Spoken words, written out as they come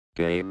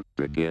Game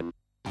begin.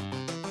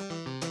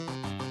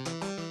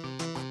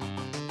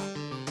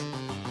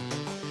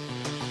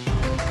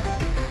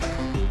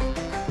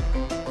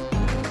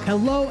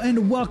 Hello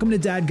and welcome to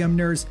Dadgum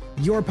Nerds,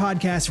 your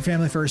podcast for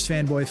family first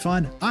fanboy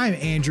fun. I'm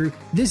Andrew.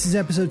 This is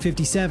episode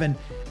 57,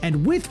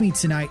 and with me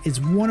tonight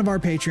is one of our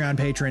Patreon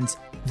patrons,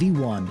 the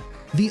one,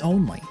 the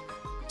only,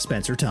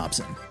 Spencer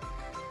Thompson.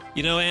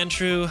 You know,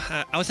 Andrew,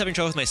 I was having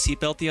trouble with my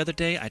seatbelt the other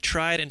day. I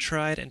tried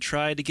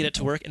to get it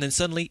to work, and then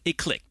suddenly it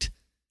clicked.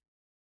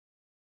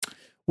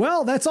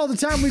 Well, that's all the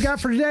time we got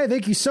for today.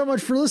 Thank you so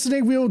much for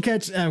listening. We will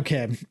catch...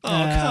 Okay. Oh,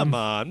 come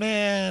on,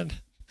 man.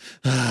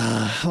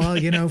 Well,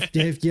 you know,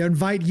 if you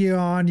invite you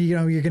on, you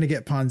know, you're going to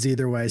get puns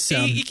either way.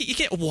 So You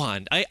get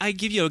one. I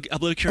give you a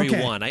obligatory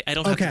one. I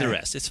don't have to do the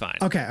rest. It's fine.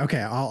 Okay.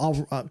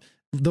 I'll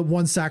the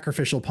one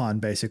sacrificial pun,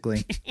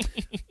 basically.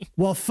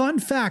 Well, fun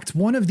fact,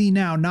 one of the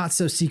now not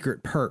so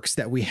secret perks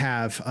that we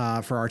have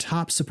for our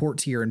top support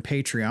tier in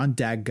Patreon,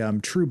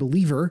 Dadgum True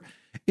Believer,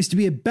 is to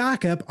be a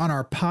backup on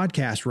our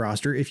podcast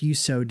roster if you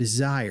so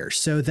desire,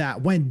 so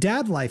that when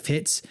dad life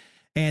hits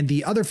and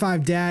the other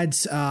 5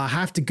 dads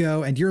have to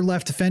go and you're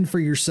left to fend for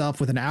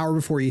yourself with an hour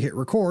before you hit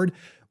record,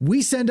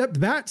 we send up the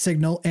bat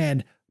signal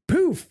and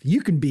poof,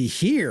 you can be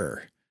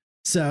here.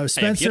 So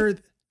Spencer,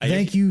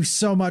 thank you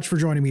so much for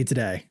joining me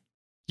today.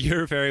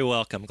 You're very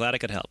welcome. Glad I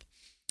could help.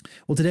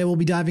 Well, today we'll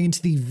be diving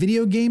into the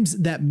video games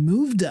that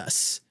moved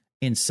us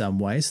in some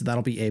way. So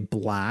that'll be a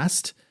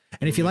blast.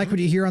 And if you like what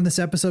you hear on this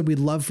episode, we'd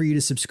love for you to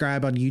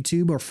subscribe on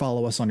YouTube or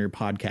follow us on your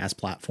podcast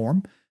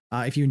platform.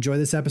 If you enjoy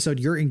this episode,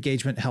 your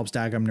engagement helps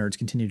Dadgum Nerds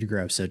continue to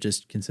grow. So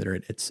just consider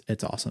it.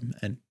 It's awesome.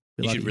 And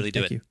we love should really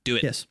do it. Do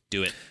it. Yes.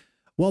 Do it.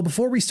 Well,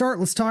 before we start,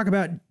 let's talk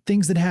about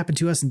things that happened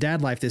to us in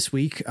dad life this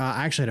week.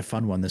 I actually had a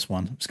fun one. This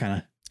one it was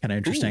kind of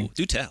interesting. Ooh,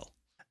 do tell.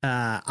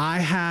 I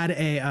had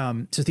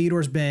so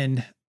Theodore's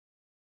been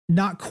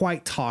not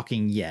quite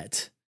talking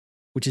yet,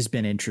 which has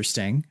been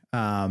interesting.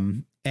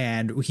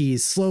 And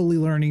he's slowly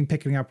learning,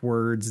 picking up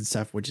words and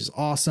stuff, which is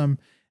awesome.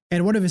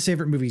 And one of his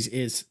favorite movies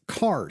is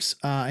Cars.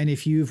 And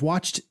if you've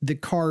watched the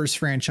Cars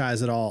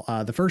franchise at all,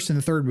 the first and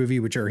the third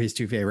movie, which are his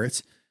 2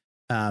 favorites,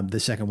 the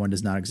second one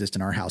does not exist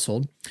in our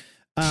household.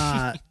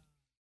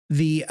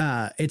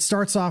 It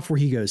starts off where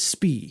he goes,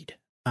 "Speed.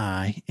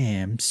 I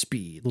am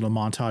speed," little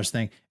montage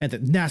thing. And the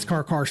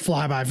NASCAR cars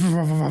fly by.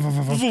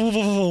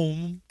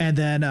 And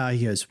then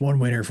he goes, "One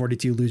winner,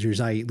 42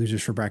 losers. I eat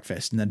losers for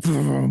breakfast." And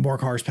then more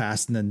cars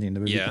pass. And then the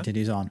movie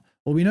continues on.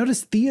 Well, we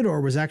noticed Theodore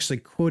was actually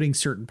quoting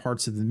certain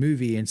parts of the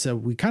movie. And so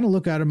we kind of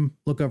look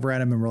over at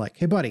him and we're like,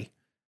 "Hey, buddy,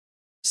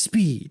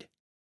 speed.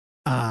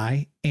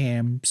 I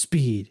am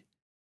speed."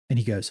 And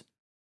he goes,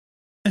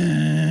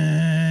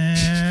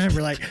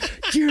 we're like,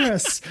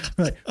 "Yes."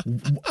 We're like,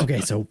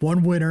 "Okay, so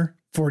one winner,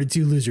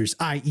 42 losers.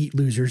 I eat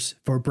losers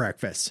for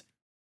breakfast."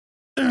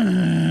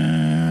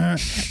 And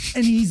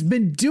he's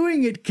been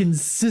doing it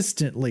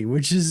consistently,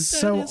 which is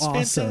so awesome.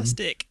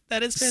 Fantastic.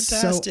 That is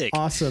fantastic.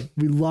 So awesome.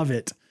 We love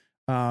it.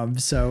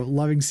 So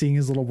loving seeing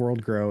his little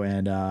world grow,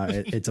 and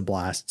it's a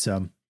blast.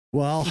 So,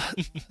 well,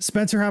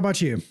 Spencer, how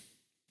about you?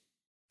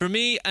 For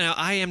me,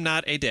 I am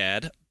not a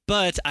dad,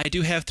 but I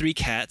do have 3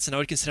 cats, and I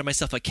would consider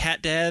myself a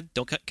cat dad.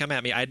 Don't come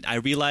at me. I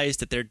realize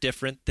that they're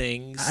different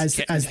things.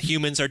 As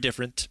humans are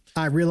different.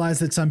 I realize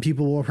that some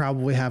people will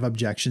probably have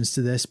objections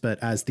to this, but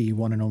as the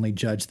one and only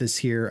judge this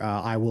here,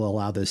 I will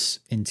allow this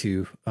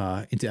into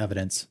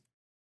evidence.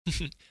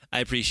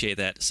 I appreciate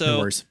that.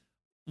 So,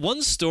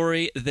 one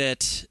story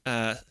that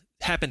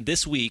happened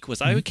this week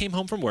was I came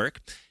home from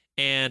work,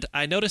 and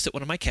I noticed that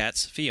one of my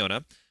cats,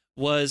 Fiona,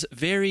 was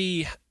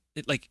very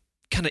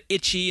kind of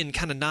itchy and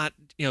kind of not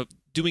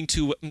doing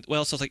too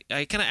well. So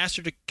I kind of asked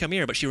her to come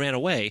here, but she ran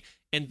away,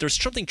 and there's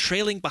something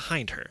trailing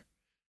behind her.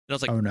 And I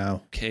was like, "Oh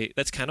no, okay,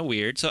 that's kind of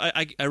weird." So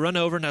I run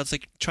over and I was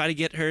like, try to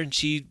get her, and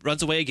she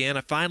runs away again.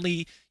 I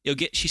finally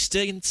she's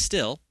staying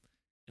still,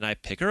 and I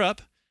pick her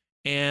up,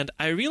 and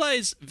I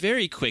realize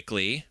very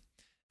quickly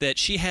that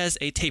she has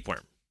a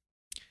tapeworm.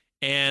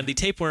 And the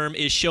tapeworm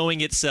is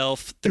showing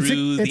itself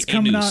through the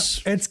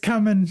anus. It's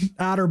coming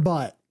out her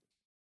butt.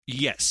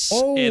 Yes.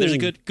 Oh, and there's a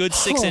good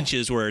 6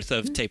 inches worth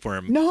of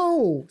tapeworm.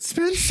 No,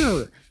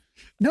 Spencer.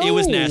 No. It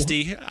was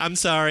nasty. I'm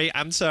sorry,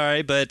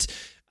 but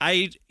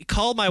I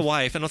called my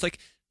wife and I was like,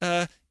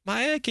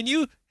 "Maya, can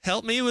you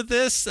help me with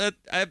this?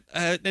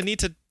 I need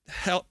to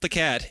help the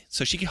cat."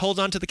 So she holds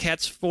on to the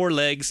cat's 4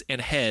 legs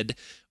and head,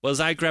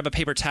 while I grab a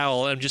paper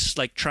towel and I'm just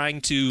trying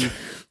to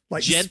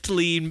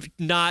gently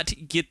not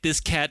get this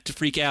cat to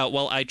freak out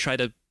while I try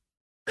to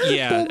pull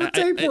the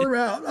tapeworm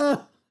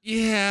out.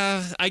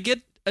 Yeah, I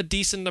get a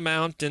decent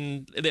amount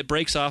and it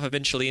breaks off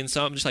eventually, and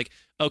so I'm just like,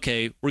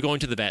 "Okay, we're going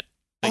to the vet.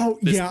 We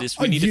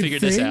need to figure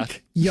this out."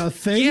 You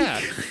think?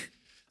 Yeah.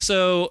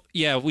 So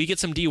we get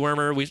some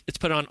dewormer. It's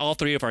put on all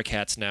 3 of our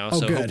cats now,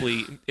 so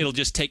hopefully it'll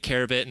just take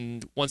care of it,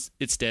 and once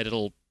it's dead,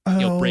 it'll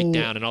break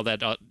down and all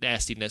that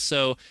nastiness.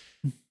 So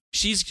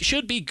she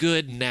should be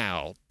good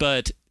now,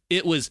 but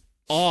it was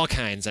all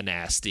kinds of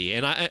nasty,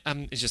 and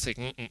I'm just like,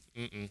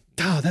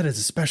 Oh, that is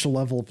a special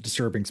level of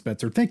disturbing,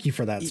 Spencer. Thank you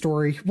for that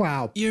story.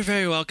 Wow. You're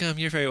very welcome.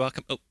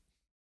 Oh,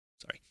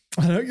 sorry.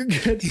 I know you're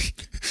good.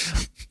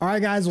 All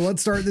right, guys, well,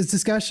 let's start this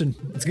discussion.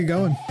 Let's get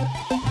going.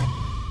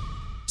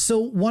 So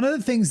one of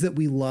the things that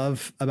we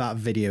love about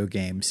video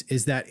games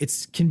is that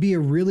it can be a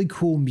really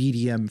cool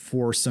medium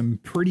for some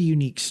pretty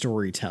unique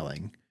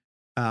storytelling.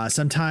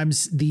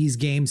 Sometimes these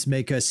games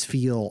make us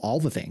feel all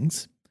the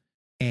things,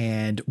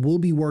 and we'll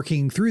be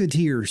working through the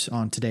tiers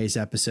on today's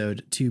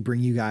episode to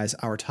bring you guys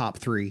our top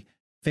 3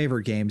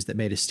 favorite games that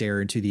made us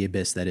stare into the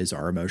abyss that is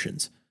our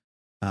emotions.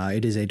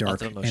 It is a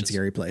dark and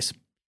scary place.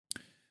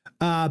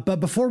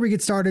 But before we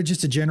get started,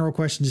 just a general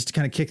question, just to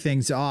kind of kick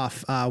things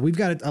off. We've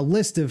got a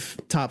list of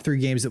top 3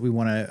 games that we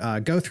want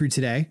to go through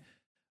today.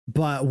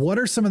 But what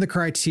are some of the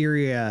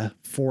criteria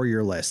for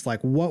your list?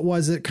 Like, what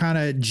was it kind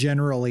of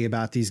generally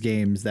about these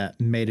games that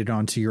made it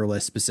onto your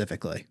list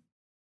specifically?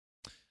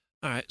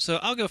 All right, so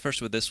I'll go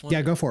first with this one.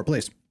 Yeah, go for it,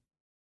 please.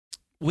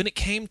 When it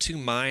came to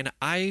mine,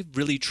 I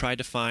really tried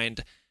to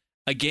find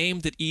a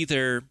game that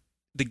either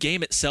the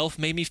game itself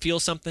made me feel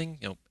something,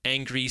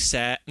 angry,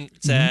 sad,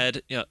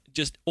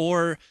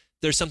 or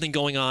there's something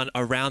going on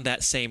around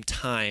that same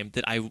time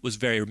that I was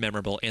very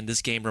memorable, and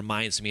this game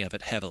reminds me of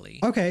it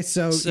heavily. Okay,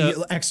 so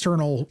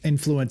external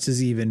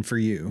influences even for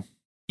you.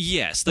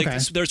 Yes,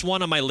 there's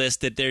one on my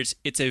list that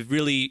it's a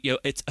really,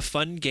 it's a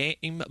fun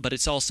game, but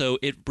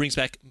it brings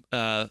back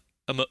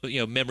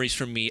memories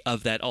from me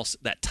of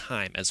that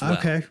time as well.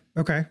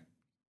 Okay.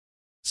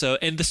 So,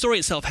 and the story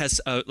itself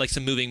has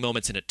some moving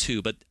moments in it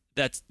too, but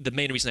that's the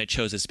main reason I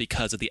chose is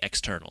because of the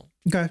external.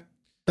 Okay.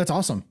 That's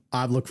awesome.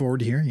 I look forward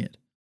to hearing it.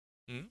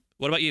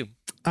 What about you?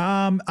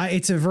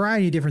 It's a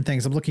variety of different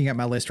things. I'm looking at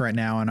my list right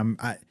now, and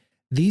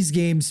these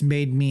games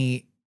made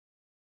me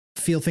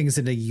feel things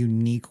in a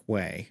unique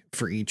way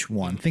for each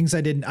one. Things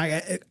I didn't,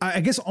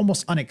 I guess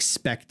almost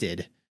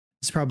unexpected.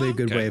 It's probably a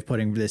good way of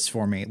putting this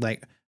for me.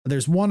 Like,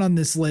 there's one on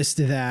this list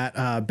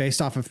that,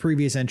 based off of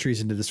previous entries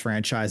into this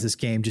franchise, this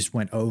game just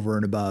went over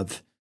and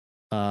above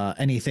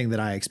anything that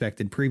I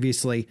expected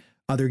previously.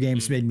 Other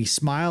games made me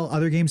smile.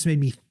 Other games made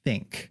me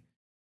think.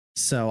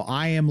 So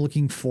I am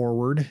looking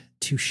forward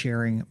to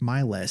sharing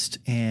my list.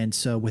 And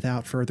so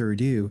without further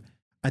ado,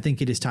 I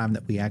think it is time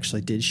that we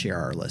actually did share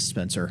our list,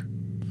 Spencer.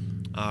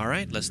 All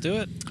right, let's do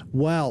it.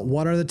 Well,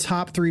 what are the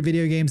top 3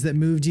 video games that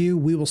moved you?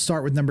 We will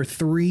start with number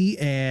 3,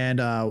 and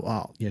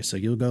so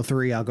you'll go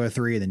 3, I'll go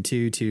 3, and then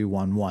 2, 2,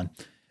 1, 1.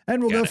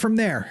 And we'll go from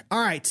there. All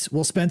right.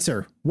 Well,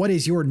 Spencer, what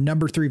is your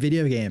number 3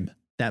 video game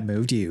that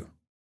moved you?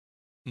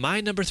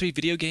 My number 3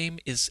 video game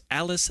is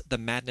Alice the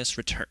Madness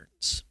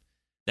Returns.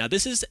 Now,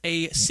 this is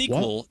a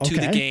sequel to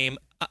the game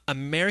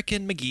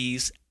American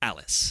McGee's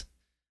Alice.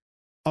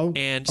 Oh,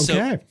 and so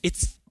I'm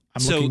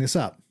looking this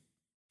up.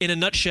 In a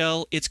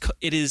nutshell,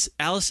 it is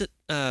Alice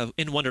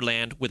in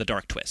Wonderland with a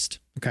dark twist.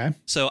 Okay.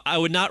 So I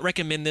would not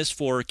recommend this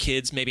for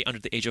kids maybe under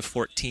the age of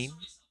 14.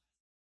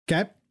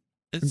 Okay.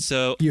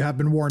 So you have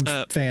been warned,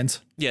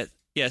 fans.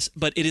 Yes,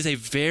 but it is a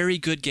very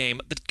good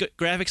game. The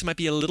graphics might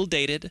be a little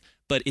dated,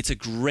 but it's a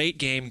great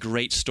game,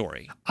 great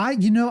story. I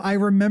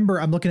remember,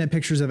 I'm looking at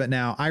pictures of it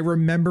now. I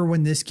remember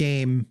when this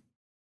game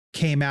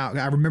came out.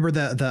 I remember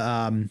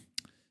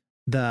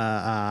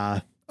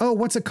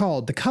what's it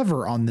called? The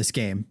cover on this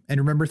game. And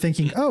remember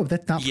thinking, oh,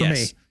 that's not for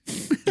me.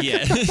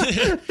 Yeah.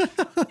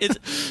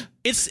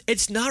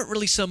 It's not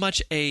really so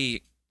much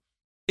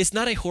it's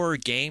not a horror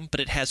game, but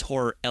it has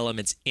horror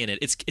elements in it.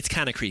 It's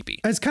kind of creepy.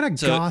 It's kind of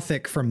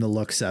gothic from the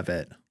looks of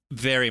it.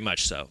 Very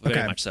much so.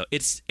 Very much so.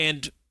 It's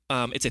a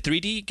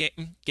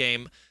 3D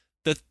game.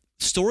 The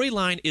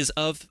storyline is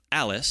of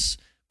Alice,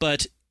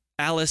 but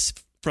Alice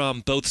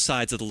from both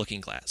sides of the looking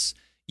glass.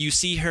 You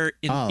see her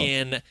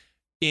in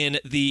an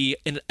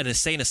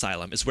insane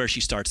asylum is where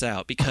she starts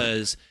out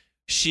because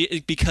she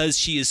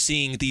is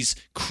seeing these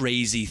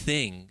crazy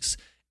things.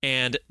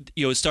 And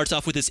it starts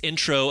off with this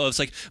intro of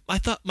like, I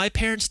thought my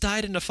parents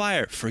died in a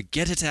fire.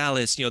 Forget it,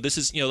 Alice. This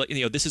is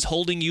this is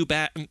holding you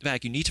back.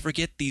 You need to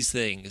forget these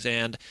things.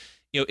 And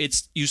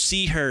you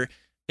see her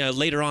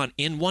later on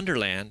in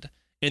Wonderland,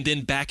 and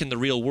then back in the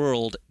real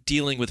world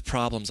dealing with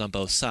problems on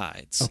both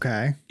sides.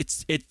 Okay.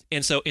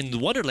 And so in the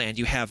Wonderland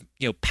you have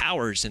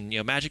powers and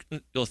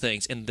magical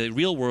things. In the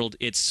real world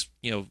it's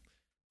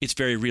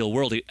very real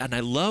worldy. And I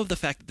love the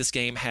fact that this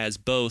game has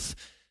both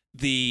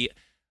the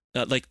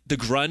the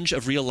grunge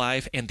of real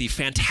life and the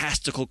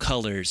fantastical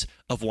colors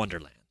of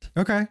Wonderland.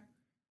 Okay.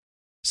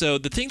 So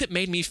the thing that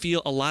made me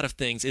feel a lot of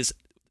things is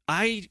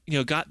I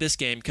got this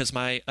game because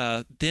my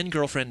then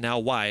girlfriend, now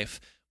wife,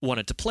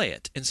 wanted to play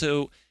it. And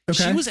so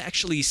she was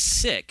actually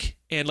sick,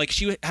 and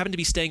she happened to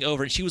be staying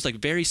over, and she was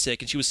very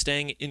sick, and she was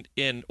staying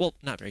in well,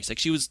 not very sick.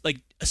 She was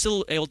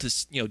still able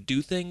to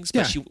do things,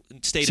 but she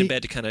stayed in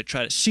bed to kind of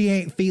try to. She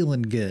ain't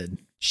feeling good.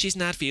 She's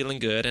not feeling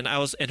good, and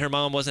her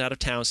mom wasn't out of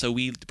town, so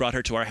we brought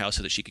her to our house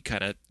so that she could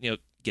kind of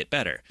get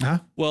better. Uh-huh.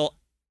 Well,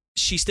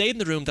 she stayed in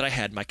the room that I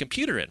had my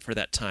computer in for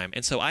that time,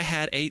 and so I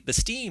had the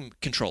Steam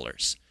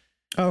controllers.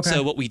 Okay.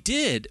 So what we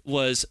did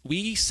was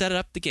we set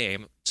up the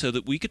game so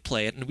that we could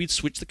play it, and we'd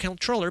switch the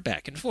controller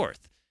back and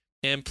forth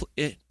and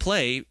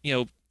play,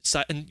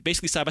 and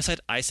basically side by side,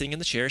 I sitting in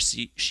the chair,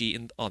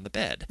 she on the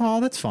bed. Oh,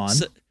 that's fun.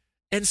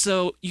 And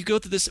so you go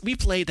through this. We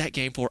played that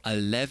game for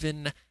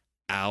 11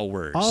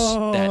 hours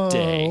that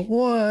day.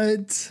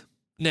 What?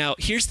 Now,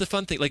 here's the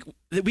fun thing. Like,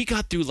 we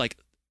got through like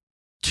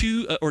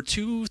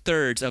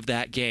 2/3 of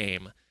that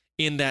game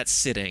in that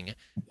sitting.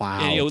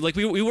 Wow. And, like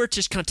we were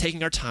just kind of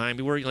taking our time.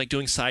 We were like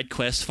doing side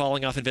quests,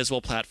 falling off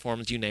invisible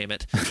platforms, you name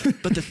it.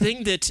 But the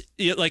thing that,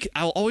 like,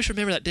 I'll always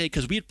remember that day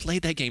because we had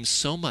played that game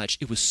so much.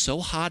 It was so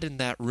hot in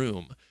that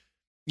room.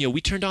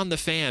 We turned on the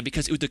fan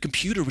because the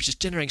computer was just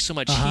generating so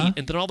much heat.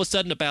 And then all of a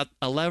sudden, about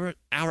 11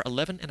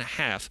 and a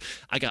half,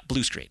 I got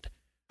blue screened.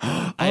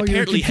 I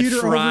apparently had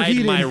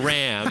fried my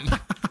RAM.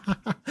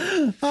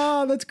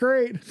 Oh, that's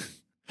great.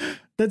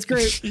 That's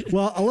great.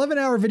 Well,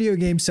 11-hour video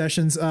game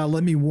sessions.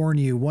 Let me warn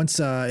you, once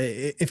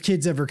if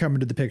kids ever come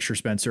into the picture,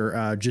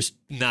 Spencer, just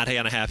not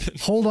gonna happen.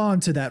 Hold on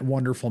to that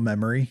wonderful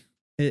memory.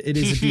 It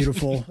is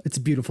it's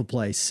a beautiful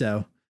place.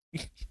 So,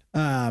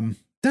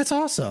 that's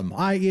awesome.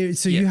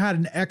 You had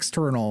an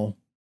external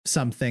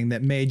something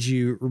that made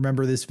you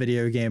remember this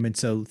video game, and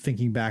so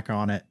thinking back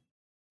on it.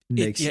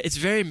 It's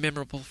very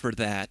memorable for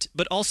that,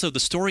 but also the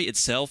story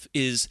itself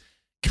is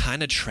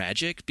kind of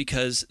tragic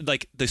because,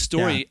 like, the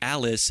story,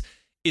 Alice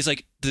is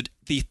like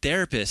the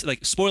therapist.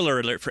 Like, spoiler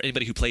alert for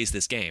anybody who plays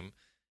this game.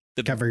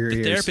 Cover your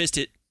ears.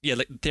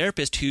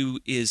 Therapist who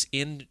is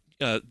in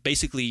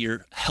basically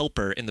your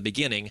helper in the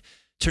beginning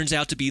turns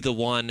out to be the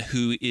one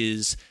who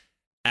is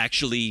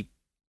actually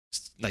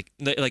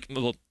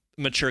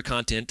mature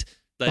content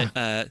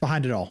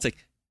behind it all. It's like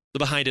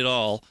behind it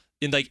all,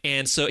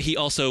 and so he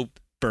also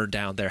burned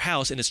down their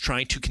house and is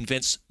trying to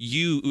convince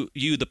you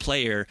the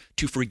player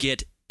to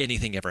forget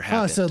anything ever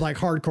happened. Oh, so like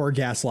hardcore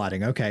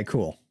gaslighting. Okay,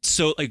 cool.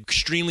 So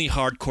extremely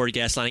hardcore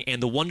gaslighting,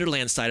 and the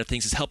Wonderland side of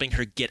things is helping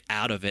her get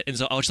out of it. And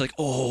so I was just like,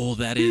 oh,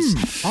 that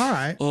is all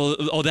right.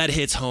 Oh, that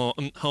hits home,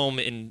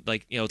 and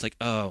like, it's like,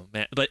 oh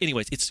man. But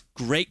anyways, it's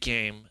a great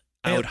game.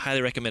 I would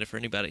highly recommend it for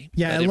anybody.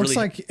 Yeah, it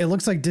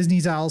looks like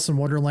Disney's Alice in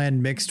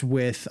Wonderland mixed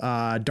with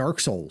Dark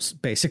Souls,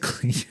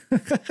 basically.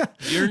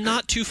 You're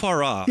not too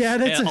far off.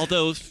 Yeah,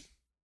 although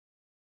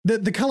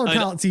the color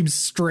palette seems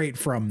straight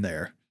from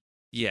there.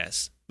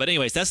 Yes. But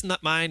anyways, that's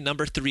not my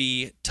number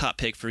 3 top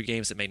pick for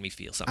games that made me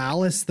feel something.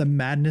 Alice, the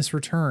Madness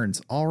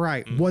Returns. All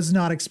right. Was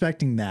not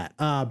expecting that.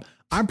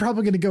 I'm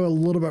probably going to go a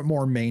little bit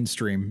more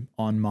mainstream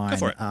on mine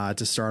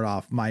to start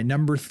off. My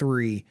number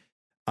 3,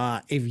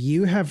 if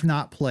you have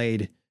not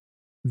played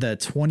the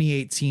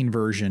 2018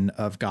 version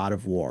of God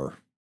of War,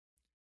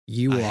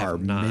 you are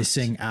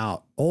missing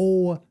out.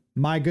 Oh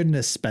my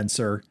goodness,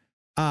 Spencer.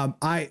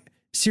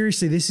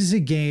 Seriously, this is a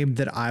game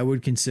that I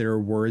would consider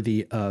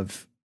worthy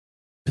of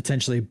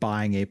potentially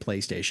buying a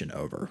PlayStation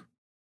over.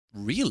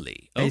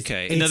 Really?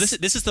 Okay. Now this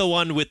is the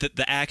one with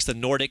the axe, the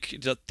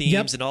Nordic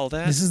themes, and all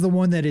that. This is the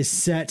one that is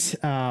set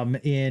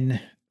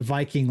in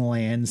Viking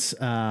lands,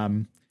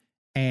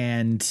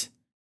 and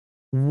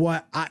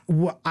what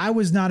I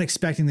was not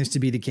expecting this to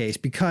be the case,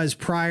 because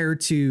prior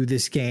to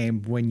this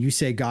game, when you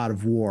say God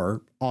of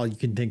War, all you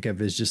can think of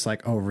is just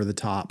like over the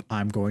top.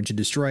 I'm going to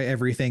destroy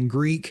everything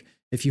Greek.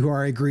 If you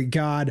are a Greek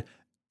god,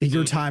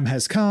 your time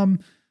has come.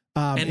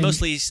 And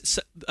mostly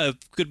a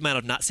good amount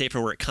of not safe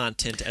for work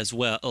content as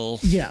well.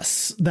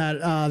 Yes,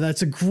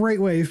 that's a great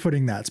way of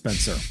putting that,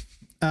 Spencer.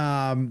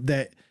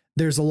 That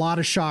there's a lot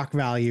of shock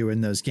value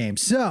in those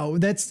games. So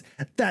that's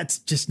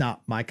just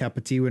not my cup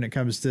of tea when it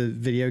comes to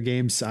video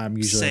games. I'm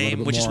usually a little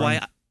bit which more is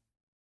why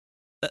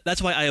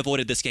that's why I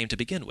avoided this game to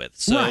begin with.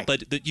 So, right.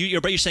 But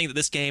you're saying that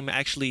this game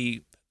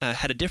actually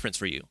had a difference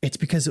for you. It's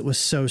because it was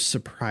so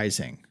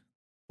surprising.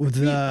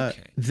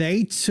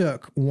 They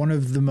took one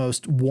of the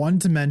most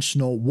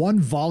one-dimensional, one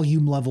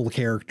volume level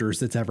characters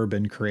that's ever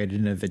been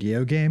created in a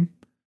video game,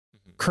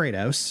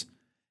 Kratos,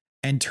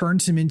 and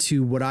turned him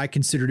into what I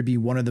consider to be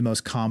one of the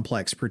most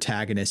complex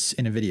protagonists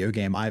in a video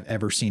game I've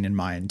ever seen in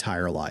my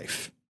entire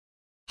life.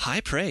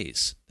 High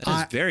praise.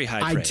 That is very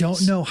high praise. I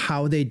don't know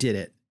how they did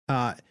it.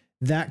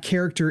 That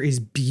character is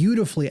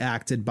beautifully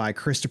acted by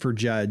Christopher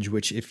Judge,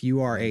 which, if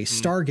you are a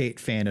Stargate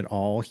fan at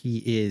all, he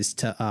is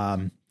to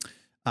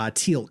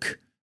Teal'c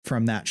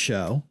from that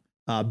show.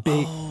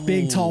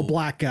 Big tall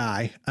black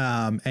guy.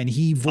 And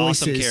he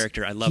voices awesome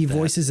character. I love he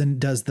voices and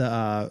does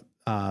the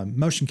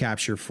motion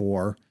capture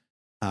for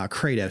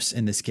Kratos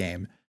in this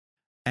game.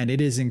 And it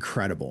is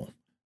incredible.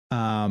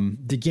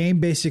 The game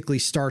basically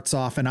starts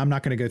off, and I'm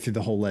not going to go through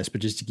the whole list,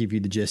 but just to give you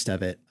the gist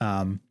of it.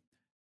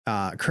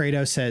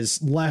 Kratos has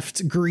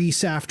left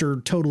Greece after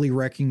totally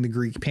wrecking the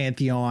Greek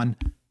pantheon,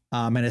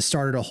 and has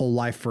started a whole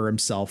life for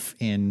himself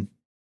in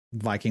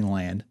Viking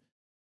land,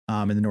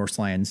 in the Norse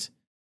lands.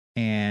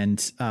 And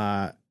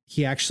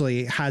he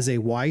actually has a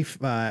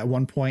wife at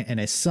one point and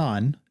a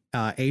son,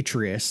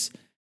 Atreus,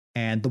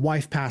 and the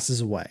wife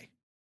passes away.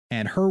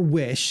 And her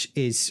wish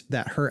is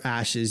that her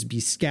ashes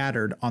be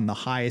scattered on the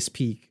highest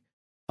peak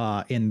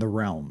in the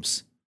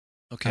realms.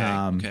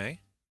 Okay.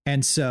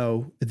 And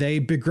so they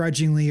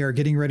begrudgingly are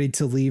getting ready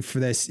to leave for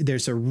this.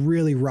 There's a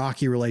really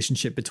rocky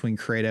relationship between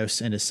Kratos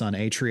and his son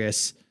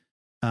Atreus.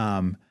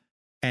 And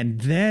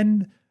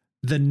then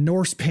the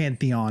Norse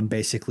pantheon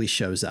basically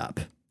shows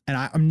up.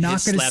 And I'm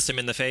not going to slaps him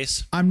in the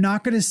face. I'm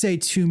not going to say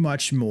too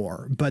much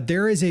more, but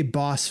there is a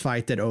boss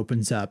fight that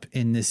opens up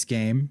in this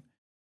game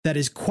that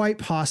is quite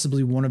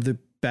possibly one of the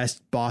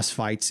best boss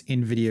fights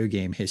in video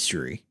game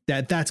history.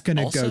 That's going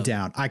to go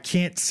down. I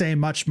can't say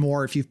much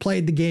more. If you've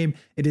played the game,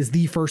 it is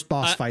the first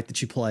boss fight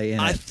that you play in.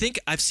 I think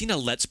I've seen a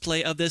Let's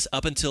Play of this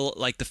up until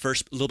like the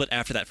first, a little bit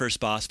after that first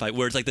boss fight,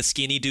 where it's like the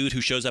skinny dude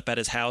who shows up at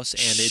his house,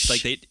 and it's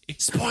like they.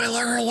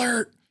 Spoiler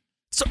alert.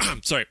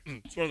 Sorry.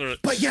 Spoiler alert.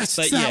 But yes,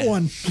 it's that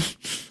one.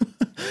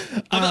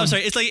 I'm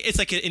sorry. It's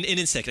like an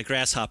insect, a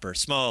grasshopper,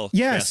 small.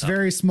 Yes, grasshopper.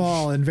 very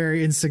small and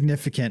very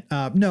insignificant.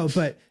 No,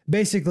 but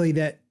basically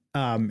that.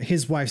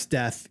 His wife's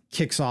death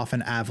kicks off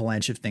an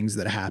avalanche of things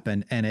that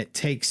happen, and it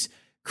takes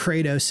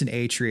Kratos and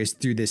Atreus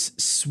through this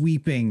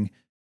sweeping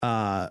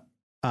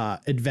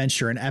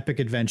adventure, an epic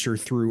adventure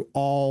through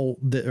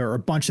a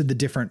bunch of the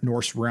different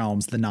Norse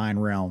realms, the 9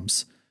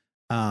 realms.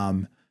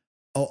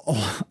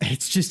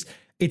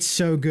 It's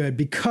so good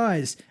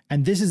because,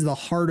 and this is the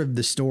heart of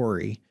the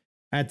story.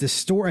 At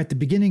the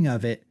beginning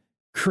of it,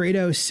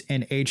 Kratos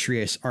and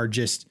Atreus are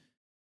just.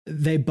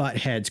 They butt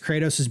heads.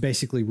 Kratos is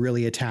basically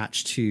really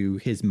attached to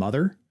his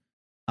mother.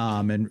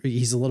 And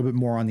he's a little bit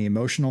more on the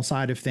emotional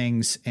side of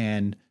things.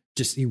 And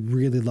just, he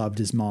really loved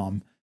his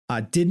mom.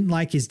 Didn't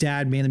like his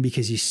dad mainly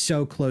because he's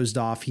so closed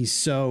off. He's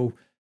so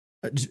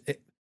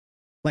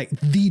like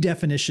the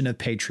definition of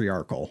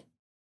patriarchal.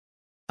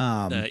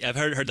 I've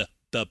heard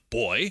the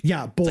boy.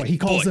 Yeah. Boy. Like, he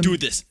calls him, do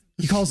this.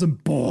 He calls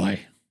him boy.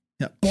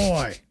 Yeah,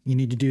 boy, you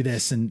need to do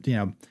this. And,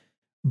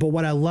 but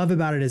what I love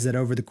about it is that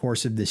over the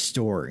course of this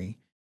story,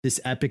 this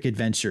epic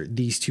adventure,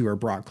 these two are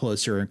brought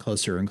closer and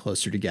closer and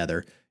closer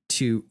together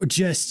to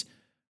just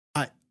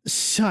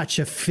such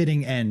a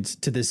fitting end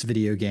to this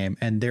video game.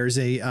 And there's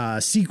a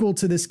sequel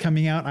to this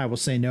coming out. I will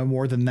say no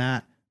more than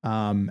that.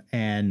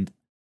 And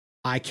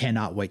I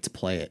cannot wait to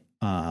play it.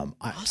 Awesome.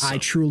 I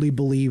truly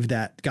believe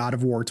that God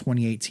of War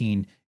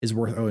 2018 is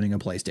worth owning a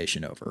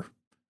PlayStation over.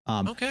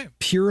 Okay.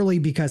 Purely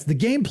because the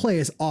gameplay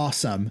is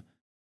awesome.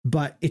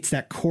 But it's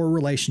that core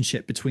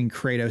relationship between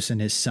Kratos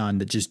and his son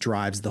that just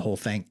drives the whole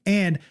thing.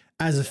 And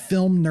as a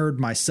film nerd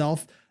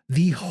myself,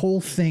 the whole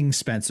thing,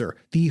 Spencer,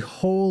 the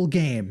whole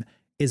game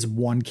is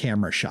one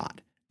camera shot.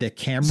 The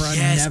camera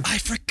I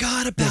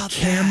forgot about that. The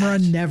camera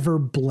never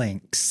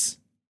blinks.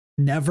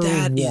 Never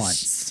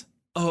once.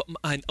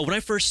 When I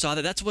first saw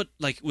that, that's what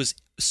was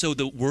so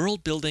the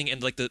world building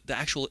and like the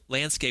actual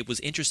landscape was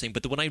interesting.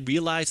 But when I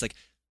realized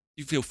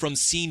from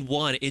scene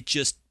 1, it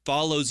just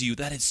follows you.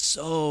 That is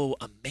so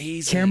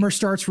amazing. Camera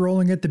starts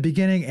rolling at the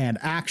beginning and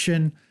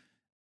action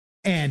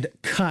and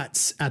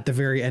cuts at the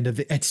very end of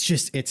it.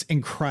 It's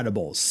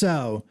incredible.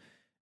 So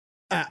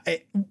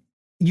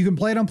you can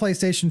play it on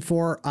PlayStation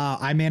 4.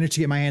 I managed to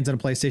get my hands on a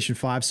PlayStation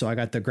 5. So I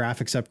got the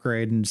graphics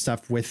upgrade and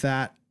stuff with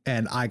that.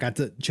 And I got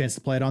the chance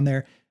to play it on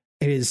there.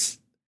 It is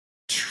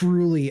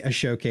truly a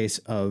showcase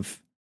of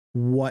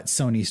what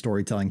Sony's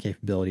storytelling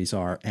capabilities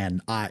are.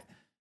 And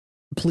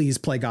please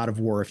play God of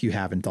War if you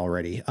haven't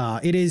already.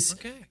 It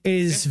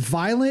is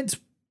violent,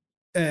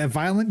 a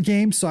violent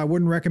game, so I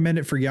wouldn't recommend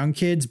it for young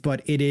kids,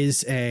 but it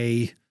is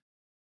it's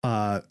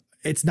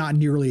not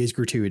nearly as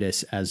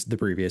gratuitous as the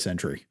previous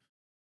entries.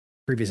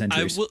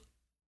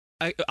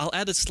 I'll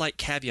add a slight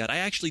caveat. I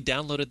actually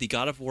downloaded the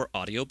God of War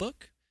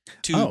audiobook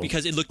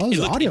because it looked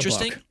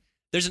interesting.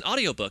 There's an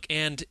audiobook,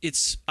 and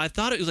I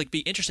thought it would be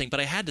interesting, but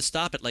I had to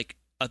stop it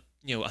a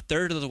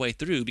third of the way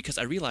through because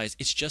I realized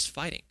it's just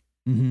fighting.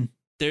 Mm-hmm.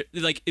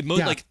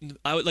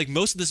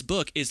 Most of this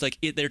book is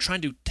they're trying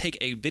to take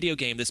a video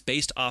game that's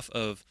based off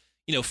of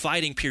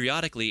fighting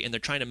periodically, and they're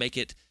trying to make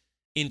it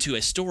into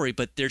a story,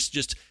 but there's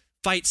just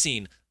fight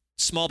scene,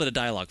 small bit of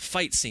dialogue,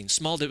 fight scene,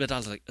 small bit of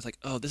dialogue. It's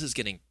this is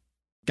getting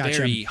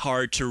very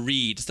hard to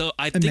read. So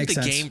I think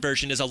the game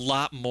version is a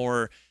lot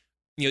more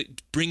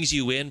brings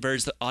you in,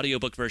 versus the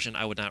audiobook version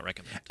I would not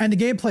recommend. And the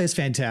gameplay is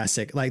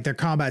fantastic. Like their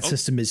combat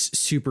system is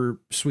super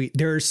sweet.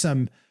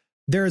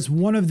 There's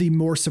one of the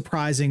more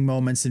surprising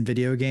moments in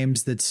video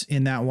games that's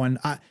in that one.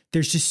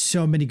 There's just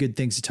so many good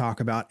things to talk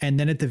about. And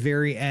then at the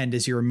very end,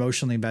 as you're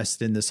emotionally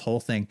invested in this whole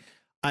thing,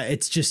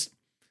 it's just,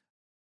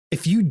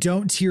 if you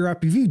don't tear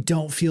up, if you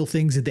don't feel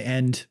things at the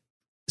end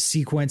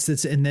sequence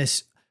that's in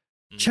this,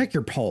 check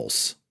your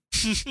pulse.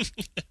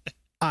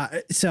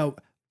 So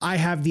I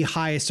have the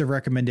highest of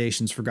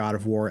recommendations for God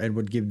of War and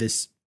would give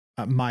this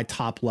my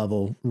top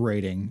level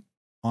rating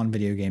on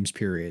video games,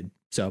 period.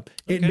 So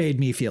it made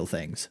me feel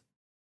things.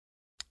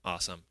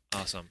 Awesome.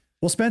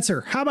 Well,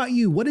 Spencer, how about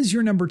you? What is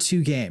your number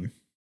 2 game?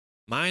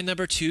 My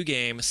number 2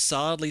 game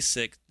solidly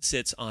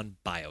sits on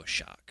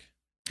BioShock,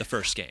 the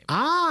first game.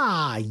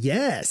 Ah,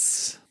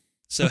 yes.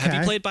 So have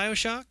you played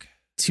BioShock?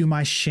 To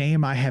my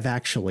shame, I have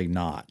actually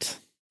not.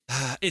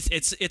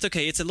 It's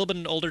okay. It's a little bit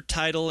an older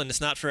title, and it's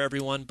not for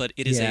everyone, but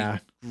it is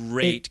a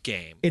great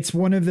game. It's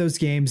one of those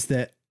games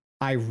that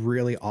I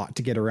really ought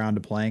to get around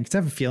to playing because I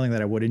have a feeling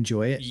that I would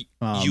enjoy it.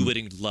 You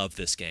would love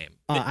this game.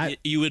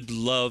 You would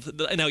love.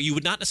 Now, you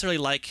would not necessarily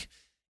like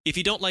if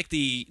you don't like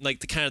the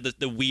kind of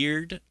the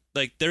weird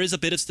like there is a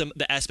bit of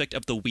the aspect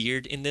of the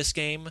weird in this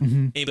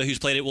game. Anybody who's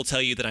played it will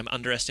tell you that I'm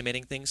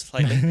underestimating things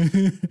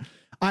slightly.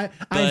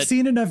 I've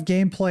seen enough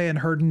gameplay and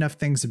heard enough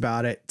things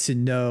about it to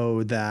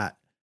know that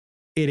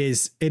it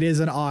is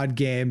an odd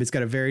game. It's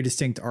got a very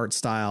distinct art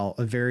style,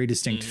 a very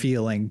distinct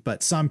feeling,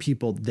 but some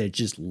people, they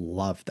just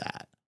love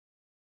that.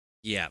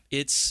 Yeah,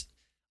 it's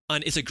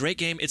a great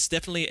game. It's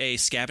definitely a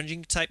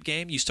scavenging type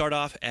game. You start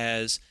off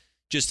as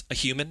just a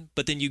human,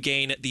 but then you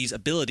gain these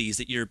abilities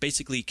that you're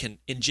basically can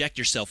inject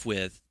yourself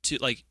with to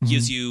like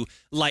gives you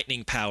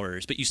lightning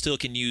powers, but you still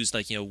can use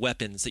like,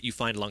 weapons that you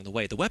find along the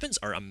way. The weapons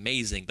are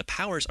amazing. The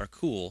powers are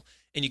cool.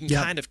 And you can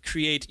kind of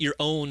create your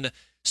own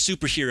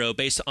superhero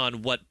based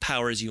on what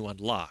powers you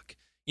unlock.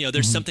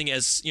 There's something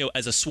as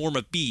a swarm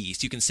of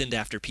bees you can send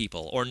after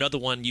people, or another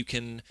one you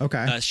can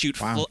shoot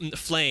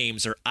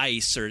flames or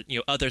ice or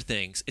other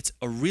things. It's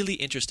a really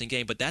interesting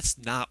game, but that's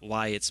not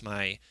why it's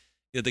my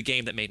the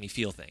game that made me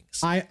feel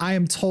things. I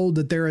am told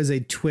that there is a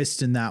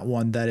twist in that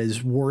one that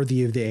is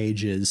worthy of the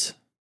ages.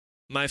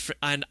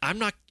 And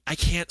I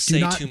can't say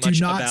too much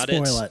about it. Do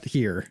not spoil it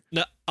here.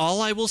 No,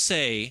 all I will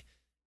say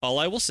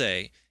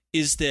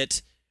is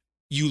that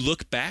you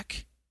look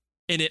back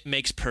and it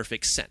makes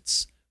perfect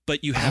sense,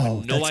 but you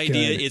have no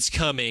idea it's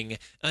coming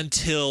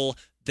until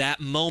that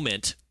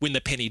moment when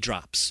the penny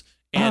drops.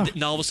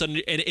 And all of a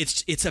sudden, and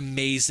it's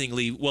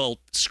amazingly well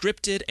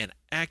scripted and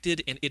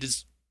acted, and it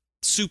is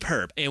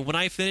superb. And when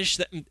I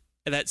finished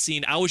that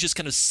scene, I was just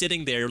kind of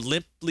sitting there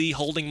limply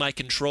holding my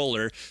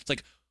controller. It's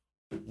like,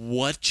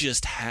 what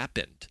just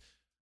happened?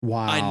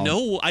 Wow. I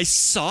know I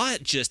saw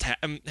it just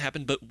happen,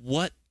 but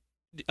what?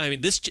 I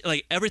mean, this,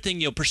 like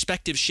everything,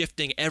 perspective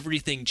shifting,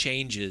 everything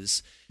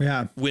changes.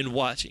 Yeah. When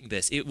watching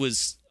this, it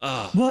was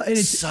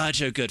it's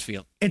such a good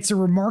feel. It's a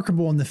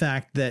remarkable in the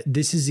fact that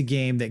this is a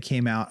game that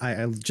came out.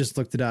 I just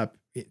looked it up,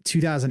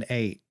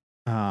 2008,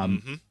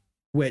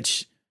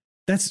 which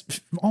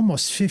that's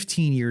almost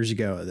 15 years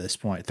ago at this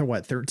point. They're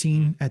what,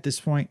 13 at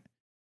this point?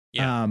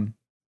 Yeah.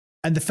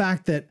 And the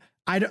fact that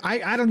I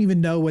don't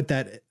even know what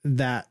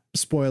that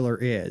spoiler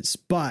is,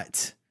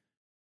 but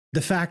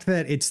the fact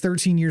that it's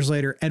 13 years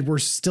later and we're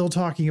still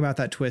talking about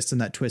that twist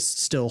and that twist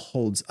still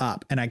holds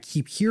up. And I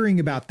keep hearing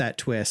about that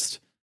twist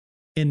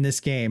in this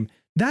game.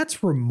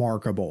 That's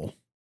remarkable.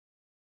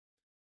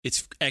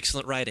 It's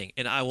excellent writing,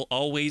 and I will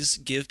always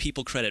give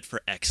people credit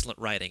for excellent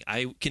writing.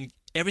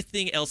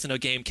 Everything else in a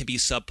game can be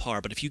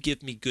subpar, but if you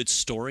give me good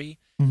story,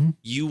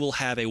 you will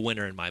have a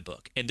winner in my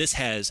book. And this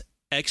has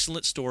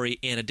excellent story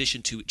in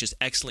addition to just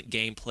excellent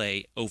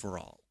gameplay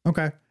overall.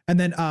 Okay. And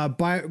then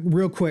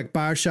real quick,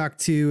 BioShock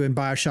 2 and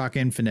BioShock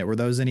Infinite, were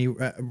those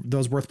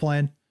those worth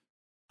playing?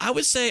 I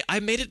would say I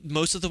made it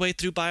most of the way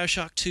through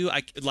BioShock 2.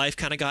 Life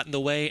kind of got in the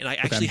way, and I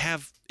actually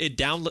have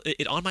it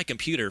on my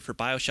computer for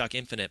BioShock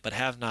Infinite, but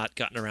have not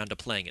gotten around to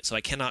playing it, so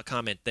I cannot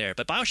comment there.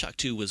 But BioShock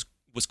 2 was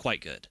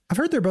quite good. I've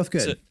heard they're both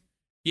good. So,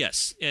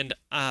 yes, and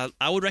I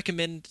would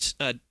recommend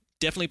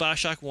definitely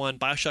BioShock 1.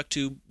 BioShock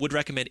 2 would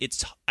recommend.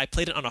 I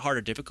played it on a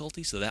harder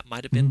difficulty, so that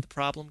might have been the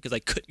problem because I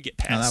couldn't get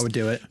past that would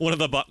do it. one of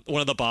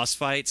the boss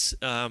fights.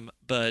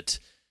 But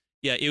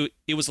yeah,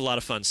 it was a lot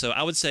of fun. So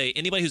I would say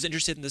anybody who's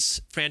interested in this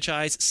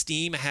franchise,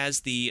 Steam has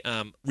the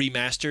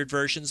remastered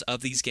versions of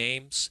these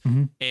games,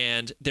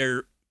 and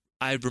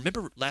I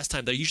remember last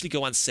time they usually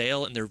go on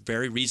sale and they're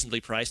very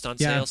reasonably priced on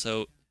sale.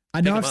 So I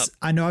know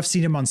I've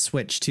seen him on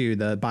Switch too,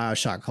 the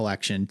BioShock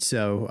collection.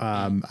 So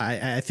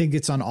I think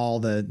it's on all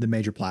the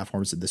major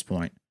platforms at this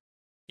point.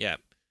 Yeah.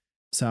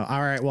 So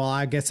all right, well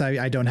I guess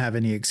I don't have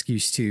any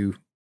excuse to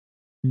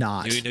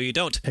not. No, you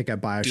don't pick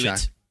up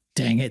BioShock.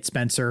 Dang it,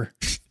 Spencer.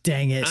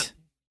 Dang it.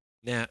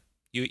 Yeah,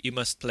 you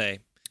must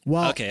play.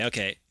 Well,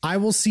 okay. I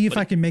will see if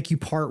I can make you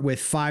part with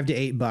 $5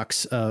 to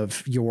 $8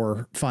 of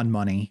your fun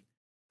money.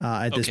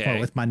 At this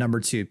point with my number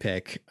 2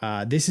 pick.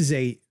 This is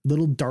a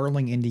little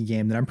darling indie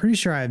game that I'm pretty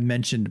sure I've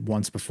mentioned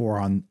once before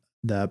on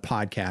the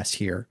podcast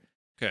here.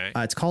 Okay.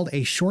 It's called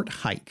A Short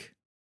Hike.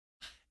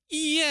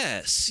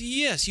 Yes,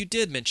 you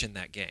did mention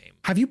that game.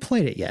 Have you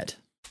played it yet?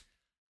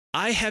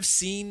 I have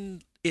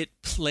seen it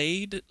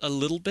played a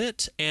little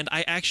bit, and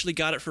I actually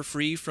got it for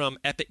free from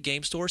Epic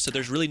Game Store, so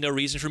there's really no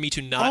reason for me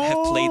to not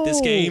have played this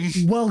game.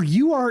 Well,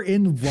 you are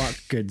in luck,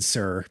 good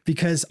sir,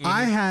 because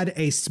I had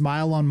a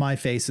smile on my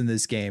face in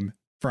this game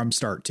from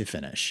start to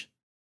finish.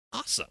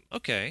 Awesome.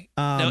 Okay.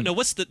 Now,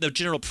 what's the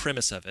general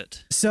premise of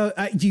it? So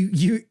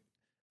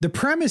the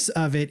premise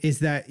of it is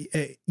that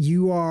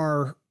you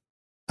are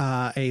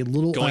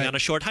going on a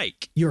short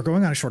hike. You're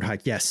going on a short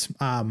hike. Yes.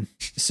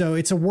 So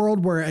it's a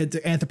world where it's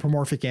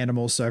anthropomorphic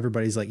animals. So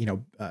everybody's like,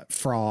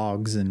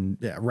 frogs and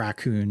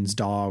raccoons,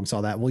 dogs,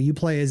 all that. Well, you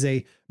play as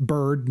a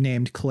bird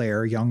named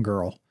Claire, young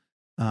girl,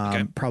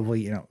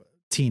 probably,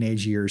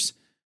 teenage years.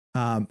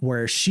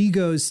 Where she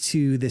goes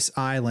to this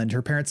island.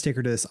 Her parents take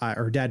her to this, or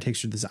her dad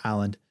takes her to this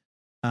island,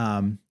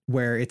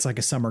 where it's like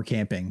a summer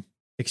camping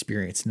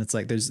experience. And it's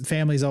like, there's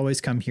families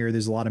always come here.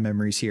 There's a lot of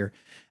memories here.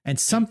 And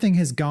something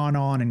has gone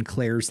on in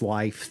Claire's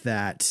life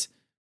that,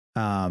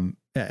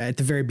 at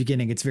the very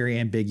beginning, it's very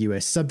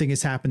ambiguous. Something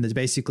has happened that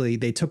basically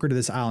they took her to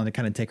this island to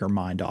kind of take her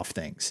mind off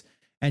things.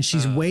 and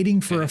she's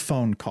waiting for a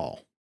phone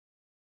call.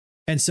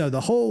 And so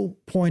the whole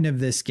point of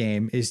this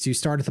game is to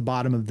start at the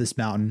bottom of this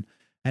mountain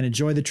and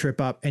enjoy the trip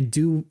up and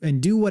do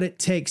what it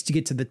takes to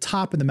get to the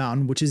top of the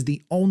mountain, which is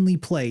the only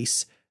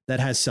place that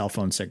has cell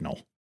phone signal,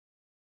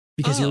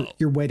 because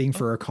you're waiting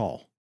for a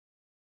call.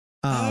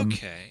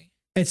 Okay.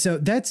 And so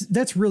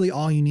that's really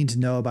all you need to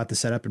know about the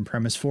setup and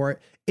premise for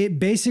it. It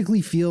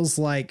basically feels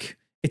like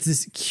it's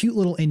this cute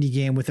little indie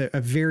game with a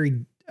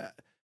very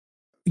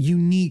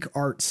unique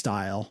art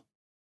style.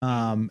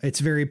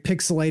 It's very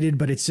pixelated,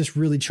 but it's just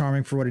really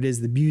charming for what it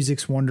is. The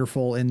music's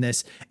wonderful in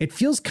this. It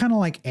feels kind of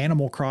like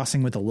Animal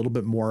Crossing with a little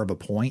bit more of a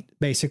point,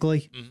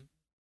 basically.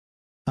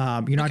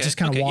 Mm-hmm. You're not just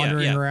kind of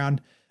wandering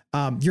around.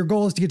 Your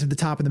goal is to get to the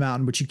top of the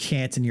mountain, which you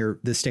can't in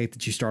the state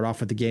that you start off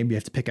with the game. You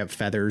have to pick up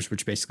feathers,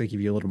 which basically give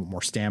you a little bit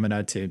more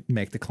stamina to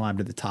make the climb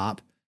to the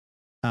top.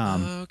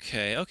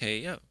 Okay,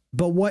 yeah.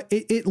 But what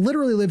it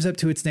literally lives up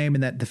to its name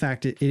in that the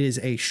fact it is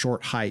a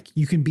short hike.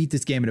 You can beat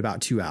this game in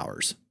about 2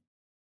 hours.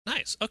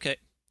 Nice. Okay.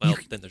 Well,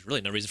 then there's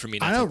really no reason for me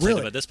not to play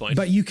it at this point.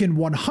 But you can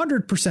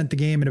 100% the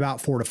game in about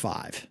 4 to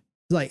 5.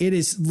 Like, it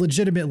is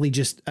legitimately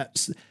just...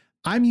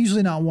 I'm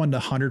usually not one to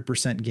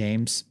 100%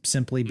 games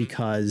simply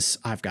because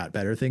I've got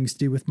better things to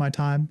do with my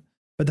time.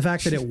 But the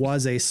fact that it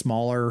was a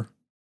smaller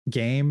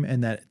game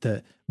and that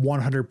the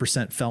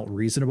 100% felt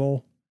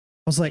reasonable,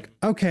 I was like,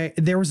 okay,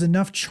 there was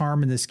enough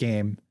charm in this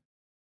game.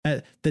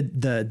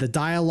 The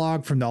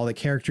dialogue from all the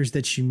characters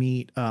that you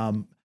meet,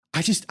 I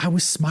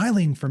was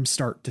smiling from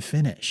start to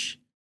finish.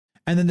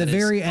 And then the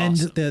very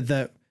end,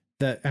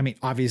 I mean,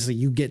 obviously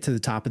you get to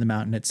the top of the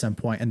mountain at some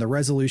point, and the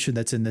resolution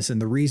that's in this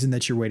and the reason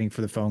that you're waiting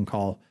for the phone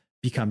call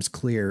becomes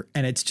clear.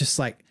 And it's just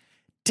like,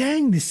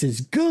 dang, this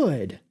is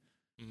good.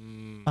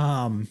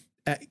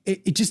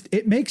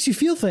 It makes you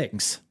feel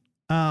things.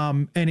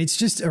 And it's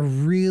just a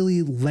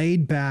really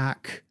laid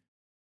back,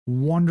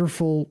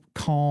 wonderful,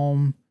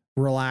 calm,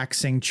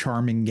 relaxing,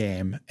 charming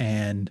game.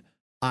 And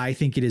I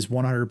think it is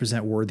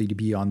 100% worthy to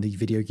be on the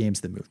video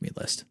games that move me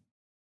list.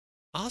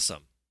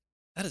 Awesome.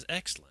 That is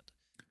excellent.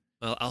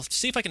 Well, I'll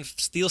see if I can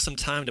steal some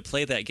time to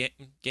play that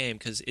game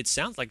because it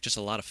sounds like just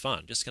a lot of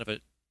fun. Just kind of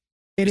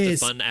a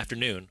fun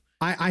afternoon.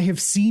 I have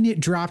seen it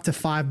drop to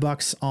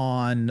 $5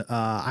 on,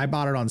 I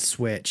bought it on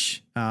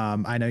Switch.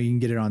 I know you can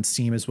get it on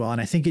Steam as well. And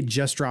I think it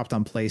just dropped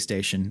on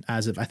PlayStation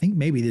as of, I think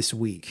maybe this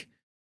week.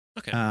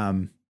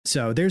 Okay.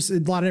 So there's a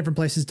lot of different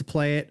places to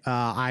play it.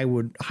 I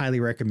would highly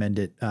recommend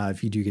it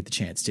if you do get the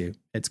chance to.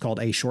 It's called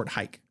A Short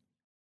Hike.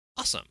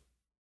 Awesome.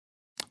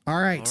 All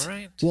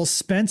right. Well,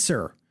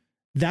 Spencer,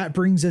 that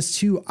brings us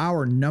to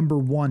our number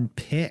 1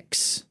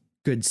 picks.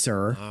 Good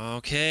sir.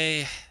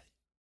 Okay.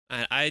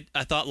 I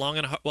thought long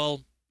and hard.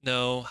 Well,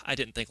 no, I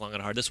didn't think long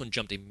and hard. This one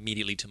jumped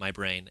immediately to my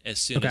brain as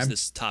soon as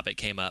this topic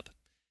came up.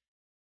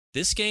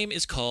 This game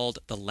is called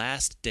The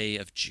Last Day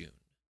of June.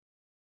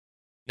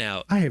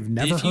 Now, I have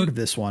never heard of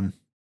this one.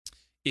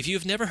 If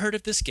you've never heard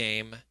of this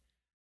game,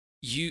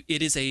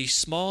 it is a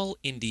small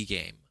indie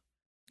game.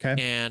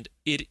 Okay. And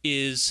it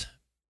is,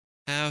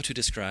 how to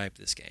describe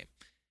this game?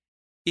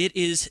 It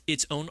is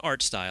its own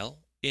art style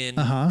in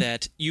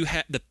that you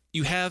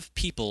have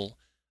people,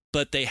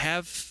 but they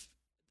have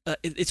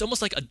it's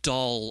almost like a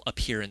doll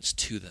appearance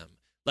to them.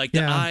 Like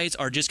the eyes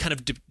are just kind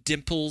of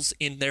dimples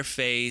in their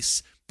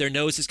face. Their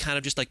nose is kind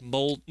of just like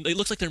mold. It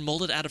looks like they're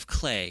molded out of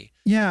clay.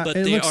 Yeah, but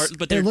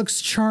it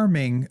looks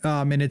charming.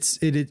 And it's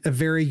a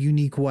very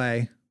unique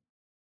way.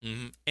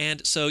 Mm-hmm.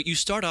 And so you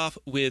start off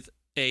with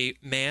a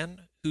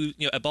man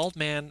a bald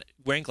man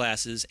wearing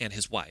glasses and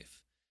his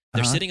wife.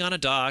 They're sitting on a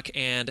dock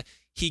and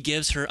he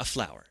gives her a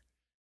flower.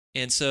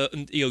 And so,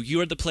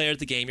 you are the player of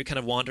the game. You kind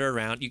of wander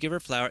around. You give her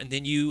a flower, and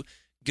then you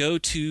go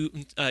to,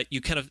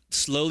 you kind of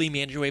slowly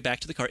meander your way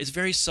back to the car. It's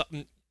very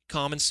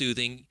calm and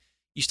soothing.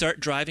 You start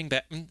driving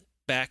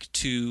back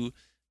to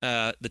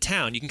the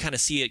town. You can kind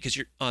of see it because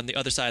you're on the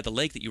other side of the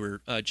lake that you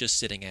were just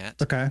sitting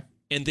at. Okay.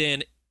 And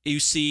then you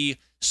see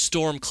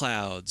storm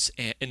clouds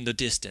in the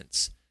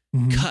distance,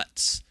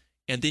 cuts,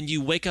 and then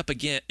you wake up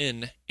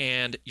again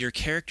and your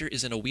character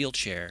is in a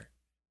wheelchair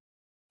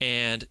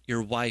and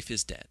your wife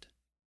is dead.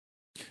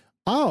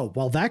 Oh,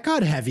 well, that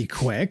got heavy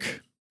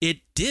quick. It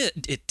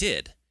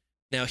did.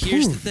 Now,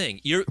 here's the thing.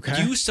 You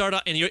start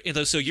out,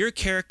 and so your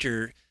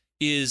character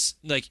is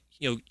like,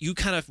 you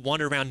kind of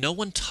wander around. No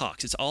one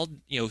talks. It's all,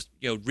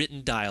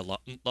 written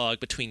dialogue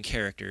between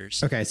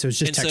characters. Okay, so it's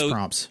just text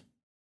prompts.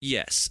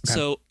 Yes. Okay.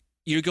 So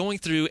you're going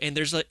through, and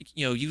there's like,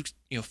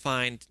 you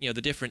find, the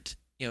different,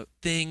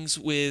 things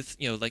with,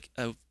 like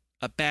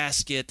a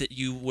basket that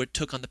you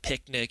took on the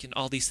picnic and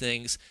all these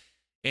things.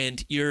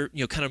 And you're,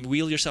 kind of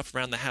wheel yourself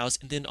around the house.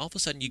 And then all of a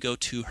sudden you go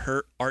to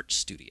her art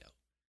studio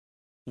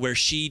where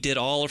she did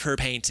all of her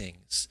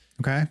paintings.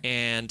 Okay.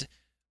 And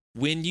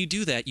when you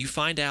do that, you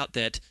find out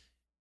that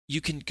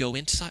you can go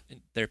inside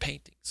their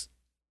paintings.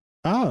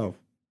 Oh.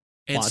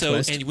 And so,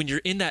 and when you're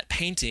in that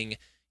painting,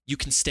 you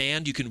can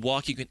stand, you can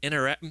walk, you can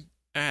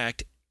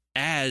interact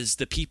as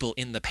the people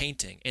in the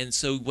painting. And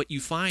so what you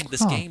find,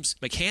 this game's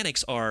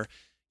mechanics are,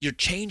 you're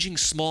changing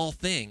small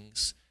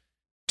things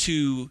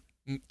to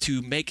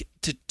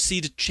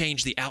to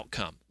change the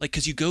outcome. Like,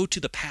 because you go to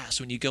the past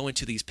when you go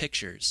into these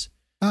pictures.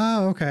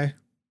 Oh, okay.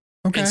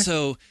 Okay. And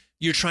so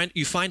you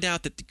find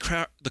out that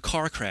the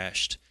car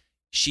crashed.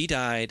 She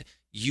died.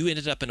 You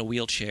ended up in a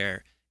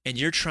wheelchair, and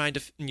you're trying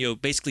to,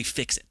 basically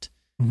fix it.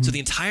 Mm-hmm. So the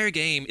entire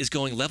game is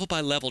going level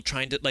by level,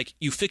 trying to, like,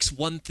 you fix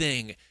one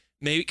thing,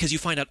 maybe because you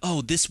find out,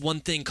 oh, this one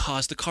thing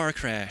caused the car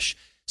crash,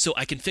 so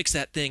I can fix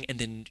that thing, and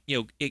then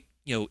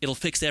it'll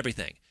fix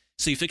everything.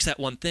 So you fix that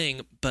one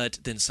thing, but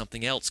then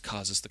something else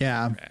causes the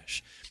car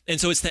crash. And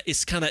so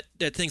it's kind of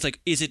that things like,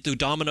 is it the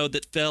domino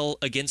that fell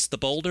against the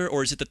boulder,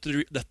 or is it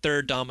the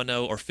third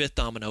domino or fifth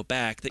domino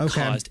back that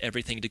caused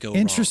everything to go wrong?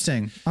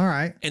 Interesting. All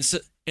right. And so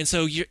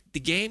the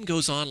game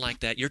goes on like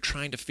that. You're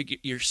trying to figure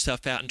your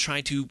stuff out and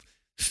trying to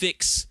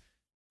fix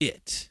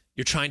it.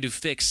 You're trying to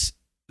fix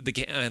the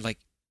game, like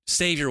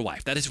save your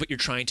wife. That is what you're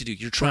trying to do.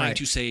 You're trying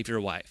to save your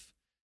wife.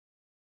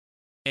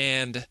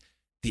 And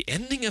the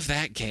ending of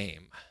that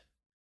game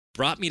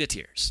brought me to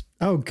tears.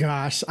 Oh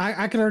gosh,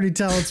 I can already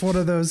tell it's one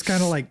of those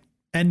kind of like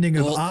ending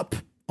of Up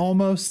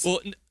almost. Well,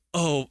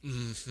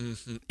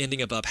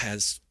 ending of Up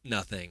has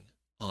nothing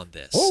on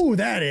this. Oh,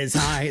 that is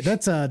high.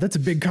 That's a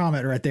big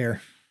comment right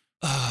there.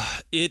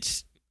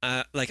 It's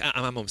like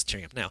I'm almost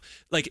tearing up now.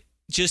 Like,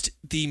 just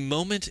the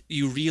moment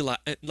you realize,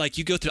 like,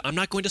 you go through. I'm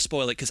not going to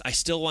spoil it because I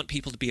still want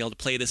people to be able to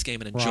play this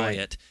game and enjoy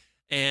it.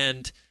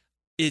 And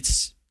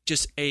it's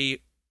just it's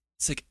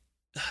like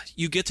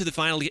you get to the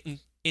final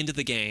end of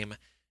the game,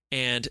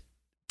 and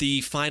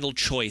the final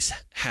choice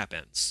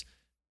happens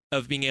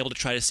of being able to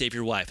try to save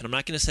your wife. And I'm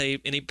not going to say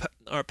any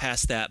or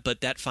past that,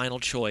 but that final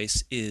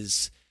choice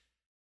is,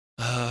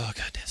 oh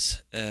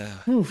goodness,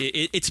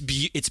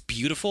 it's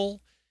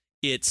beautiful.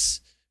 It's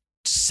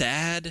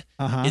sad.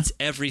 It's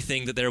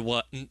everything that there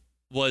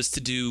was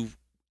to do,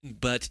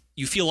 but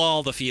you feel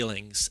all the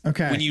feelings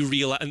when you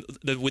realize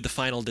with the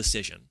final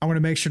decision. I want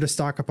to make sure to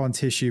stock up on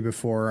tissue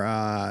before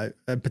I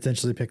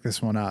potentially pick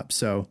this one up.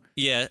 So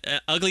yeah,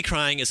 ugly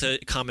crying is a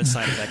common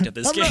side effect of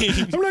this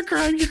game. I'm not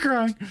crying. You're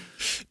crying.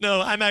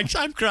 No,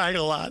 I'm crying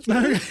a lot.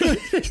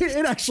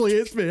 It actually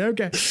is me.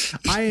 Okay,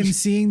 I am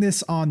seeing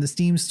this on the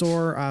Steam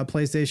store,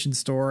 PlayStation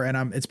store,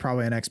 and it's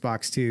probably an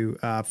Xbox too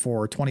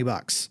for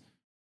 $20.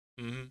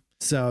 Mm-hmm.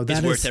 So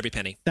it's worth every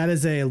penny. That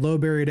is a low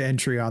barrier to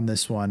entry on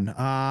this one.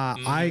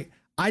 I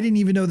didn't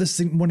even know this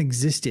one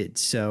existed.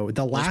 So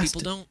Most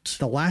people don't.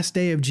 The last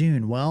day of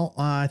June. Well,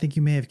 I think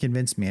you may have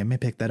convinced me. I may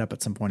pick that up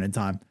at some point in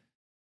time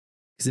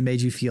because it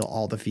made you feel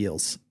all the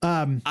feels.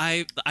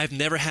 I've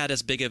never had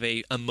as big of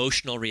a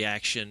emotional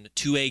reaction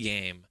to a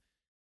game.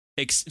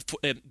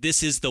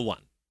 This is the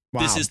one.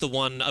 Wow. This is the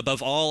one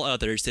above all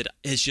others that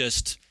is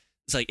just,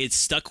 it's like, it's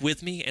stuck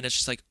with me, and it's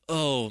just like,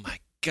 oh my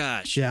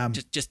gosh. Yeah.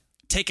 Just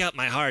take out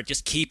my heart.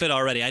 Just keep it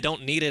already. I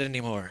don't need it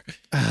anymore.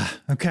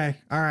 Okay.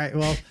 All right.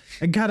 Well,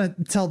 I gotta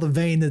tell the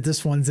vein that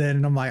this one's in,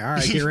 and I'm like, all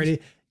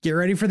right, get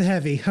ready for the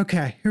heavy.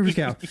 Okay, here we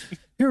go.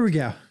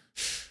 But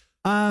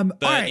all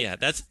right. Yeah,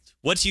 that's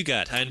what you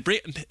got. And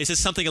is this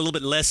something a little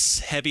bit less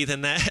heavy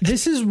than that?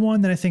 This is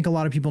one that I think a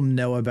lot of people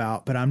know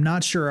about, but I'm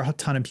not sure a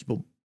ton of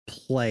people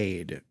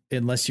played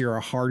unless you're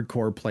a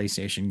hardcore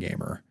PlayStation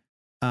gamer.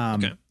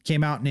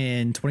 Came out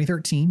in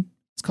 2013.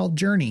 It's called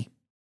Journey.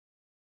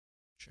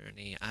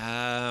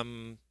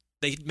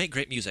 They make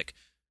great music.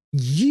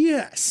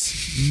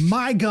 Yes.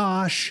 My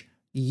gosh.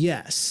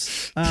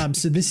 Yes.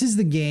 So this is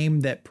the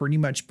game that pretty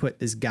much put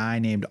this guy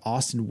named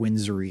Austin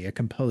Wintory, a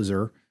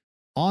composer,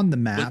 on the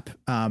map.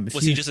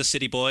 Was he just a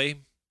city boy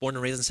born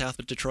and raised in South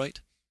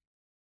Detroit?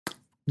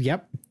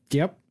 Yep.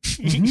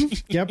 Mm-hmm.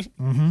 Yep.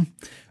 Mm-hmm.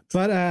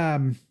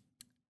 But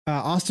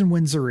Austin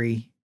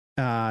Wintory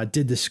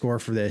did the score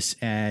for this,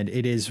 and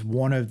it is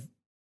one of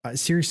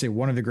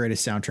the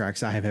greatest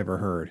soundtracks I have ever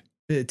heard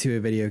to a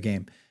video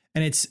game.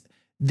 And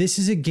this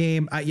is a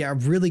game I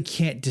really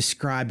can't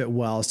describe it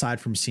well aside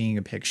from seeing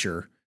a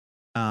picture.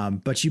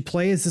 But you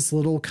play as this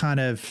little kind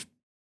of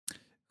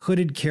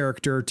hooded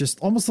character, just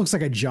almost looks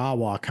like a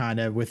Jawa kind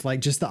of, with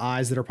like just the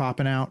eyes that are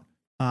popping out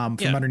from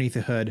underneath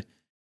the hood.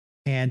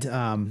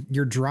 And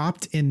you're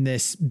dropped in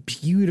this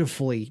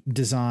beautifully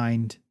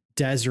designed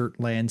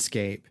desert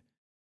landscape.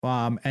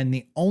 And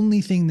the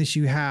only thing that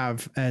you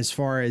have as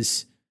far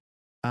as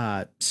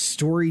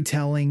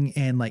storytelling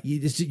and like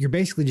you're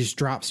basically just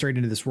dropped straight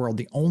into this world.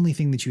 The only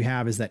thing that you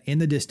have is that in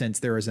the distance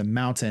there is a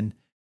mountain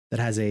that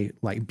has a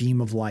like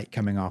beam of light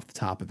coming off the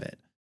top of it,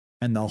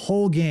 and the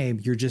whole game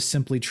you're just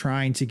simply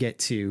trying to get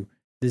to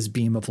this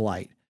beam of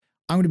light.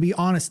 I'm going to be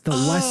honest, the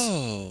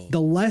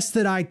less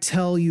that I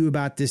tell you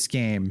about this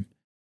game,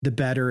 the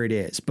better it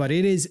is, but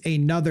it is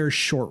another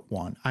short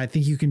one. I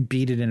think you can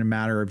beat it in a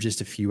matter of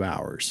just a few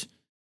hours.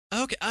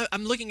 Okay,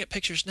 I'm looking at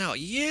pictures now.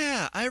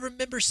 Yeah, I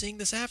remember seeing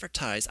this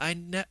advertised.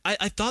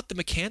 I thought the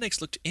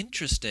mechanics looked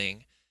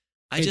interesting.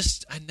 I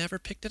never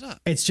picked it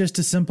up. It's just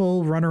a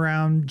simple run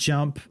around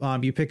jump.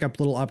 You pick up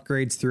little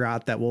upgrades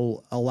throughout that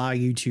will allow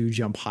you to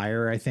jump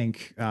higher. I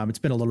think it's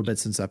been a little bit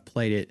since I've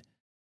played it.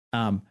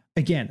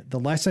 Again, the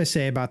less I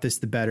say about this,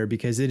 the better,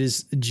 because it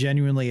is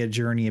genuinely a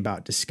journey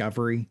about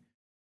discovery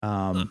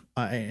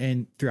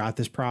and throughout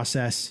this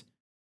process.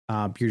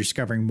 You're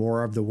discovering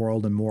more of the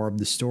world and more of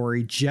the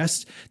story.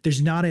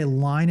 There's not a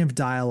line of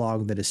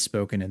dialogue that is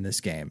spoken in this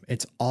game.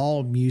 It's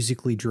all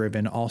musically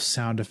driven, all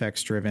sound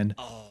effects driven,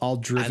 all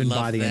driven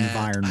by the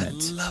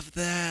environment. I love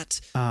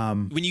that.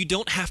 When you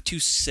don't have to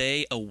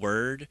say a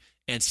word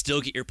and still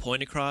get your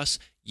point across,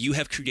 you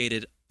have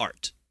created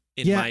art,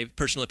 in my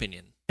personal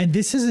opinion. And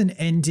this is an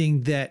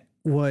ending that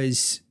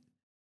was,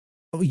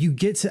 you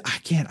get to, I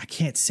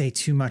can't say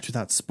too much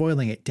without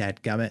spoiling it,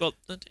 dadgummit. Well,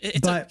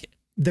 it's okay.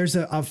 There's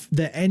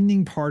the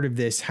ending part of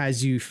this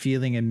has you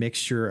feeling a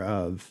mixture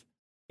of,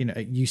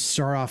 you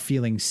start off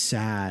feeling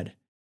sad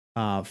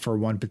for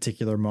one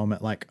particular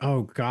moment, like,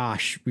 oh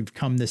gosh, we've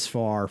come this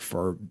far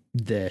for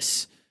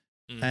this.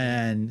 Mm-hmm.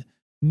 And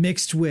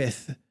mixed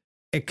with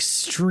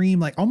extreme,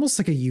 like almost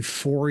like a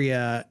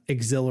euphoria,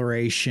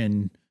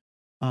 exhilaration.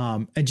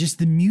 And just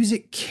the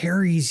music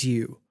carries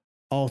you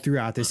all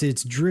throughout this.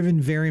 It's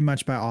driven very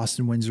much by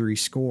Austin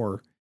Wintory's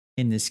score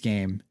in this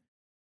game.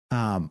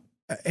 And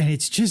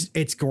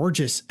it's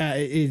gorgeous.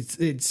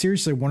 It's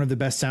seriously one of the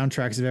best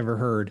soundtracks I've ever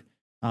heard.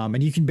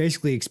 And you can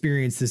basically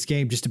experience this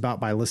game just about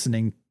by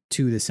listening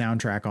to the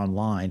soundtrack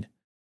online.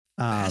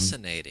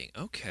 Fascinating.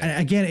 Okay.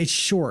 And again, it's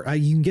short.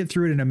 You can get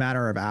through it in a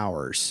matter of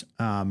hours.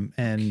 I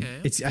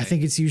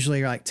think it's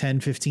usually like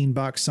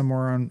 $10-15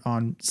 somewhere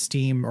on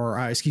Steam, or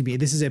excuse me,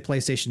 this is a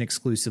PlayStation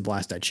exclusive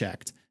last I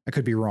checked. I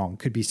could be wrong.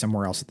 Could be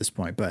somewhere else at this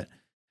point, but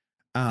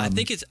I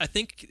think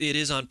it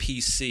is on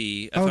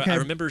PC. Okay. I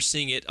remember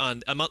seeing it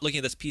on. I'm not looking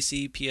at this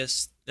PC,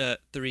 PS3,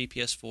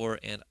 PS4,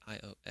 and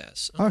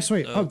iOS. Okay,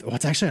 sweet. So,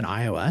 it's actually on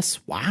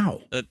iOS.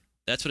 Wow.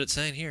 That's what it's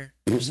saying here.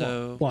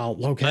 So, well,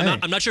 okay.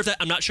 I'm not sure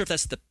if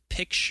that's the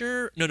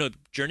picture. No,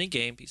 Journey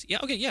game PC. Yeah.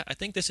 Okay. Yeah. I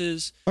think this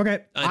is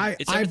okay.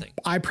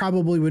 I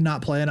probably would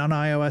not play it on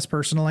iOS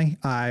personally.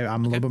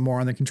 I'm a little bit more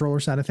on the controller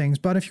side of things,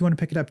 but if you want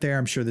to pick it up there,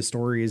 I'm sure the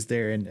story is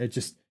there, and it's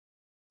just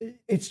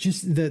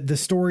the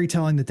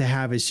storytelling that they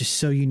have is just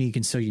so unique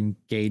and so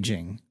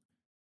engaging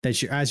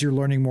that as you're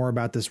learning more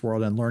about this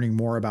world and learning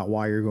more about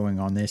why you're going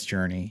on this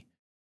journey,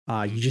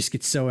 you just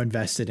get so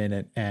invested in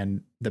it.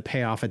 And the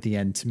payoff at the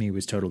end to me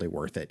was totally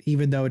worth it,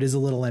 even though it is a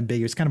little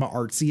ambiguous, kind of an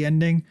artsy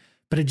ending,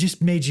 but it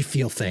just made you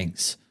feel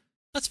things.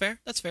 That's fair.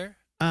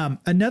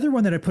 Another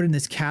one that I put in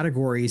this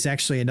category is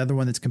actually another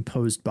one that's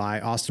composed by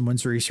Austin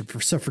Wintory.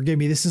 So forgive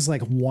me. This is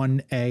like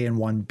 1A and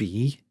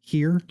 1B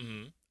here.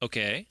 Mm-hmm.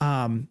 Okay.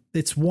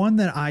 It's one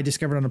that I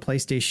discovered on a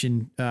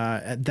PlayStation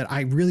that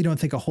I really don't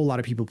think a whole lot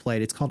of people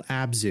played. It's called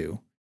Abzu,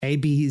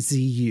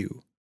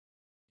 ABZU.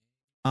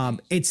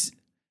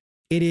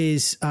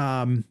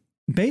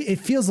 It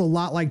feels a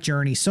lot like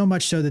Journey, so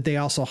much so that they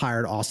also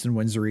hired Austin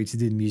Wintory to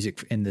do the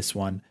music in this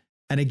one.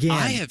 And again,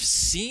 I have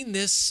seen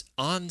this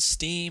on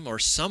Steam or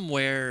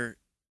somewhere.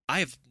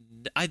 I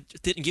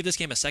didn't give this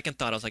game a second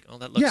thought. I was like, oh,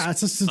 that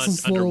looks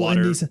it's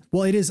underwater.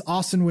 Well, it is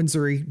Austin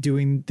Wintory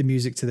doing the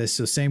music to this.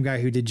 So same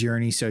guy who did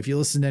Journey. So if you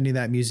listen to any of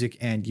that music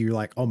and you're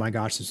like, oh my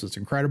gosh, this was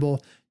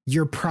incredible,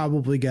 you're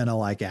probably going to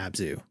like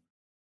Abzu.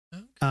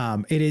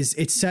 Okay.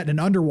 It's set in an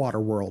underwater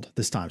world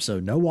this time. So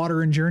no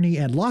water in Journey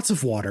and lots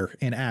of water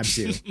in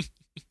Abzu.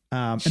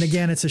 And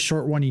again, it's a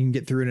short one. You can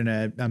get through it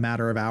in a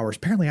matter of hours.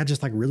 Apparently I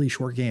just like really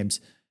short games.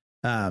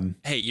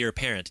 Hey, you're a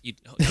parent. You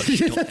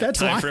don't have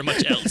time for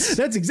much else.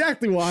 That's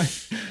exactly why.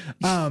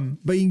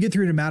 But you can get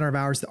through it in a matter of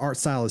hours. The art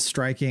style is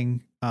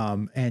striking.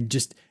 And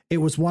just, it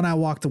was one I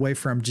walked away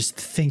from just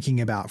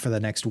thinking about for the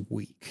next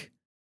week.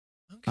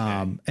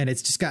 Okay. And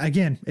it's just got,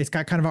 again, it's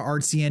got kind of an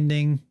artsy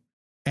ending,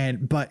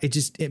 but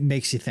it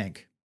makes you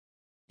think.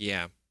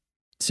 Yeah.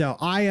 So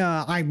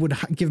I would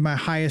give my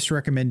highest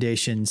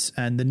recommendations,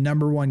 and the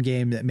number one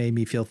game that made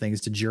me feel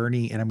things to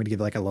Journey. And I'm going to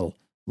give like a little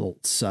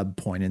sub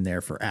point in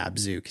there for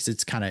Abzu, because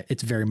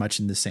it's very much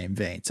in the same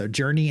vein. So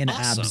Journey and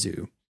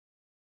Abzu.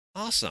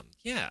 Awesome.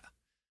 Yeah.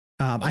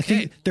 Okay. I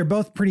think they're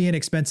both pretty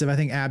inexpensive. I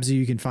think Abzu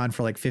you can find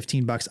for like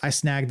 $15. I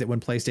snagged it when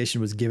PlayStation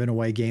was giving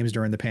away games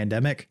during the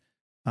pandemic.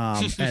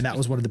 And that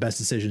was one of the best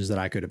decisions that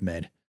I could have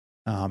made.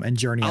 And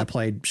Journey I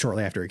played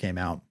shortly after it came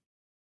out.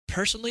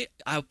 Personally,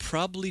 I'll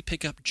probably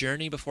pick up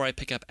Journey before I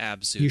pick up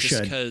Abzu. You just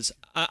should. Because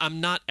I'm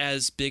not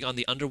as big on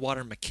the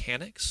underwater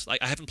mechanics.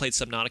 Like, I haven't played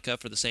Subnautica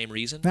for the same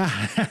reason.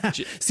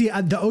 See,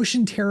 the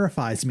ocean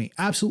terrifies me.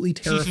 Absolutely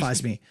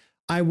terrifies me.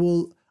 I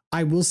will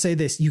say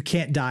this: you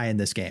can't die in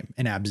this game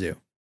in Abzu.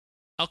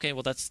 Okay,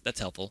 well that's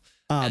helpful.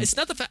 It's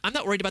not the fact I'm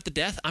not worried about the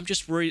death. I'm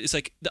just worried. It's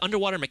like the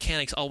underwater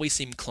mechanics always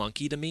seem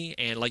clunky to me,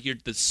 and like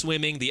the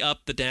swimming, the up,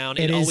 the down.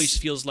 It always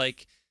feels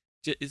like.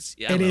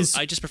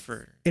 I just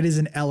prefer. It is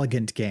an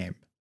elegant game.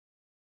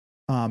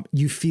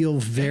 You feel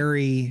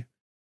very.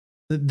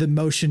 The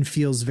motion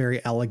feels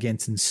very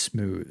elegant and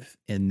smooth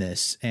in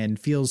this, and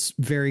feels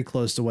very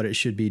close to what it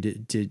should be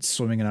to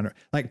swimming in under.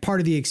 Like, part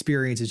of the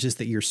experience is just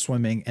that you're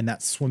swimming, and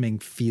that swimming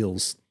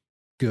feels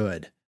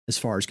good as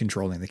far as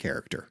controlling the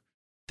character.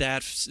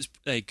 That's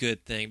a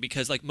good thing,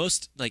 because like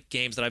most like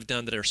games that I've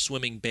done that are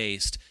swimming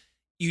based,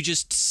 you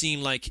just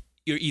seem like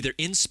you're either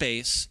in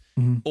space.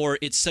 Mm-hmm. Or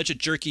it's such a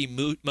jerky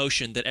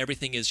motion that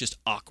everything is just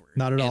awkward.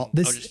 Not at all.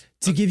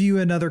 To give you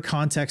another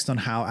context on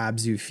how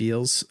Abzu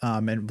feels,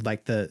 and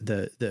like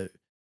the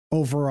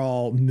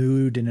overall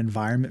mood and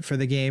environment for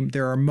the game.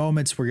 There are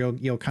moments where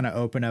you'll kind of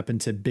open up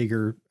into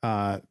bigger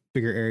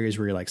areas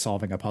where you're like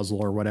solving a puzzle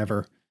or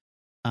whatever.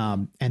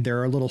 And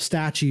there are little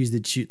statues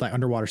that you like,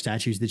 underwater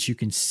statues that you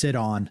can sit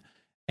on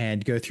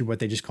and go through what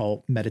they just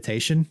call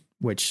meditation,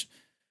 which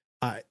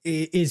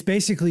is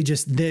basically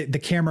just the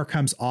camera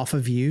comes off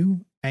of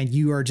you and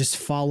you are just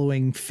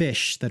following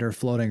fish that are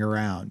floating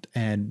around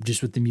and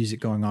just with the music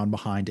going on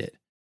behind it.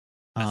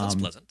 That sounds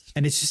pleasant.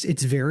 And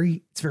it's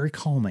very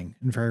calming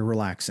and very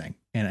relaxing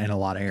in a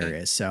lot of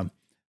areas. So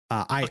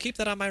I'll keep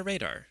that on my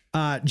radar.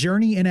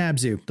 Journey and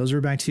Abzu. Those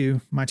are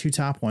my two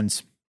top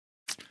ones.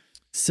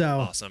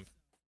 So awesome.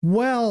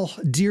 Well,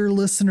 dear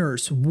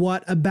listeners,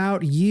 what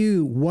about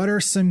you? What are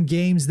some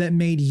games that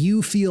made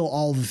you feel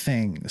all the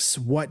things?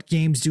 What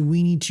games do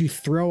we need to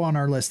throw on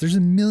our list? There's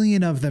a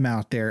million of them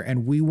out there,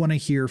 and we want to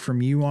hear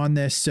from you on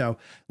this. So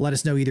let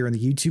us know either in the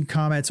YouTube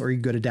comments, or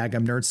you can go to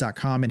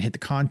dadgumnerds.com and hit the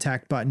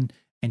contact button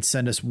and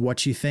send us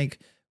what you think.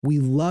 We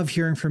love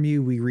hearing from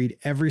you. We read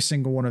every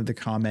single one of the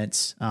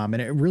comments,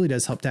 and it really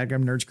does help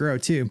Dadgum Nerds grow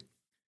too.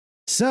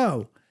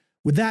 So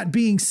with that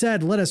being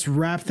said, let us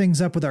wrap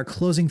things up with our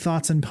closing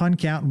thoughts and pun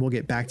count, and we'll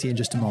get back to you in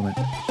just a moment.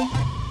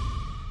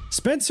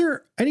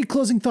 Spencer, any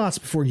closing thoughts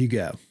before you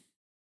go?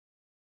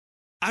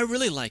 I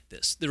really like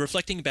this. The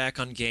reflecting back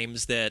on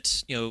games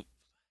that,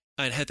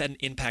 had had an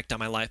impact on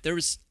my life. There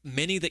was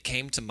many that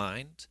came to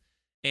mind,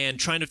 and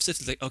trying to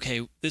sift like,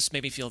 okay, this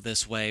made me feel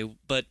this way,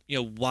 but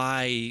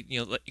why?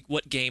 Like,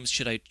 what games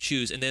should I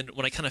choose? And then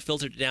when I kind of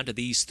filtered it down to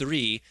these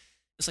three,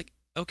 it's like,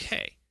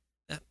 okay,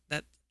 that.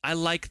 I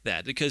like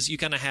that because you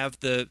kind of have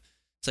the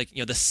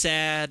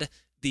sad,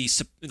 the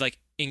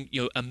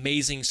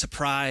amazing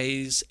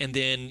surprise, and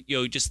then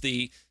just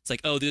it's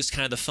like, oh, this is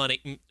kind of the funny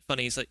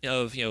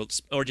of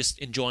or just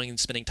enjoying and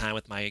spending time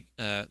with my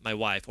my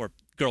wife or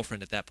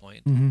girlfriend at that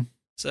point. Mm-hmm.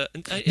 So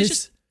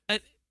it's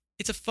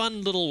a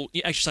fun little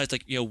exercise,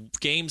 like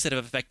games that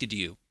have affected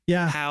you.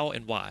 Yeah, how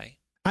and why.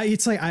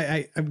 It's like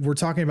we're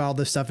talking about all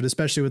this stuff, and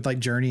especially with like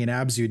Journey and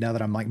Abzu. Now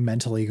that I'm like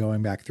mentally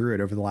going back through it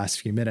over the last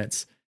few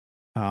minutes.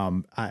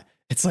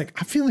 It's like,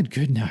 I'm feeling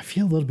good now. I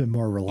feel a little bit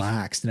more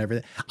relaxed and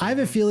everything. I have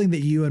a feeling that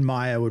you and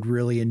Maya would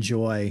really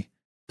enjoy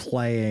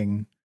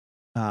playing,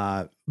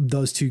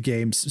 those two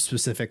games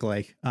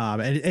specifically.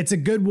 And it's a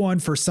good one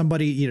for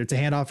somebody, to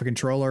hand off a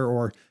controller,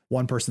 or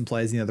one person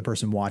plays and the other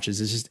person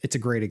watches. It's a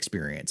great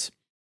experience.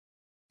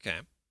 Okay.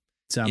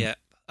 So yeah,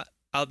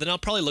 then I'll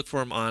probably look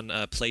for them on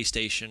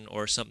PlayStation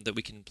or something that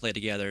we can play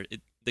together.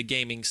 The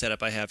gaming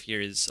setup I have here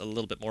is a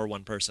little bit more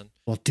one person.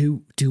 Well,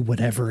 do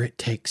whatever it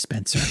takes,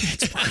 Spencer.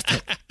 It's worth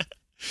it.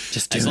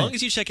 Just do as long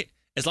as you check it.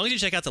 As long as you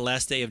check out the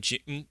last day of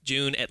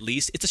June, at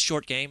least. It's a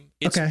short game.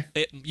 Okay.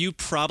 You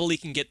probably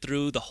can get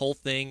through the whole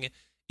thing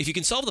if you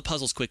can solve the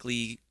puzzles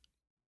quickly.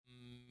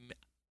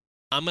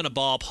 I'm gonna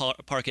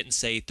ballpark it and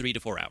say 3 to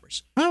 4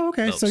 hours. Oh,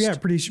 okay. Most. So yeah,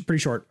 pretty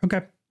short.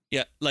 Okay.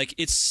 Yeah, like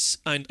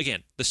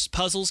again, the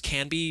puzzles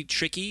can be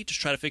tricky to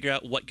try to figure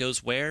out what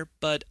goes where,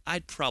 but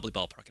I'd probably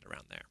ballpark it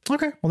around there.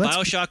 Okay, well,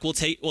 BioShock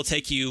will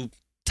take you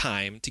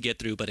time to get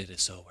through, but it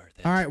is so worth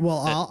it. All right, well,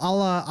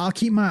 I'll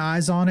keep my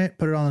eyes on it,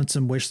 put it on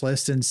some wish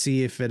list, and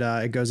see if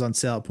it goes on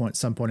sale at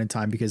some point in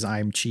time, because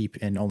I'm cheap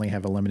and only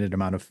have a limited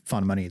amount of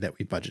fun money that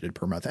we budgeted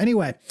per month.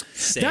 Anyway,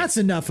 That's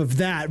enough of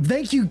that.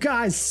 Thank you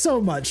guys so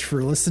much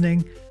for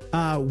listening.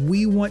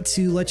 We want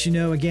to let you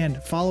know, again,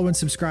 follow and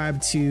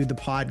subscribe to the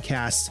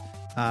podcast.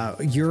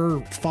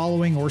 You're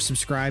following or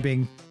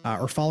subscribing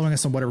or following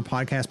us on whatever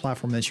podcast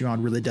platform that you're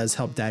on really does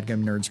help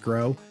Dadgum Nerds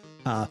grow.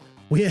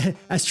 We,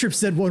 as Trip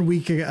said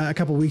a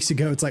couple weeks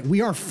ago, it's like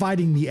we are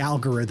fighting the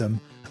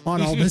algorithm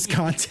on all this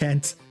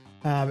content.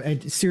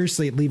 And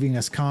seriously, leaving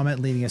us a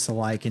comment, leaving us a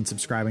like, and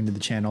subscribing to the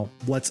channel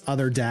lets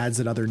other dads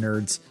and other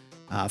nerds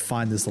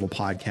find this little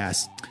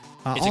podcast.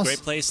 It's a great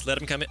place. Let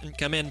them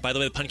come in. By the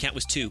way, the pun count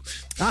was 2.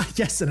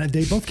 Yes, and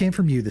they both came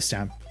from you this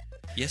time.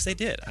 Yes, they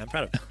did. I'm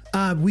proud of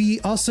them.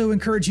 We also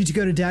encourage you to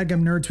go to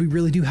Dadgum Nerds. We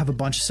really do have a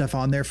bunch of stuff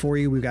on there for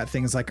you. We've got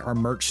things like our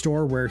merch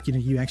store where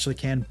you actually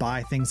can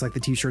buy things like the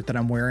t-shirt that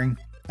I'm wearing.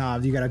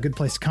 You got a good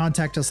place to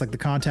contact us, like the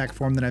contact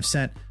form that I've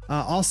sent.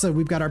 Also,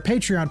 we've got our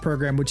Patreon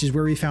program, which is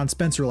where we found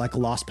Spencer like a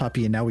lost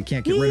puppy, and now we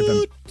can't get rid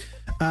of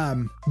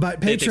him. But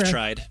Patreon, they've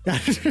tried.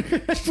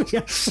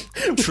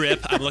 Trip,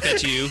 I'm looking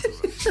at you.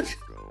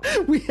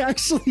 We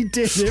actually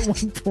did at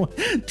one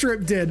point.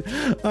 Trip did.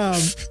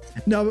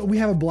 No, but we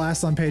have a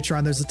blast on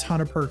Patreon. There's a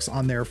ton of perks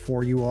on there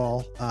for you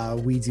all.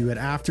 We do an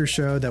after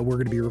show that we're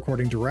going to be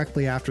recording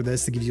directly after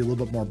this to give you a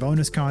little bit more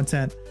bonus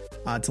content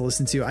to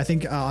listen to. I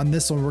think on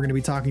this one, we're going to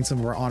be talking some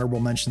of our honorable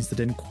mentions that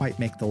didn't quite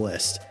make the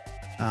list,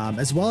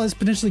 as well as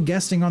potentially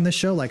guesting on this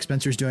show like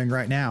Spencer's doing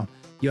right now.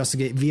 You also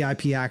get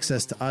VIP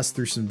access to us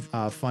through some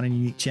fun and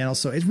unique channels.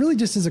 So it really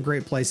just is a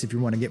great place if you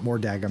want to get more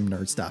Dadgum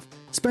Nerd stuff.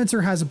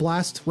 Spencer has a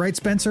blast, right,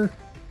 Spencer?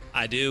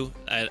 I do.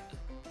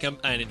 Come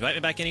and invite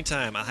me back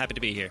anytime. I'm happy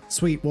to be here.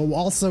 Sweet. Well,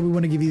 also, we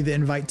want to give you the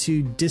invite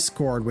to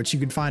Discord, which you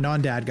can find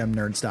on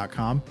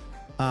dadgumnerds.com.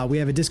 We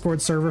have a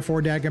Discord server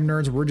for Dadgum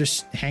Nerds. We're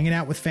just hanging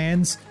out with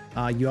fans.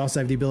 You also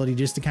have the ability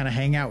just to kind of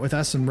hang out with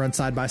us and run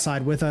side by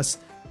side with us.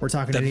 We're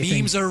talking the anything.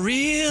 Memes are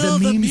real.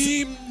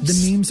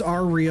 The memes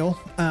are real.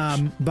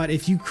 But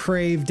if you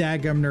crave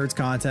Dadgum Nerds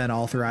content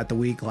all throughout the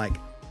week, like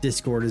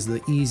Discord is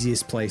the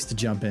easiest place to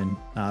jump in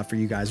for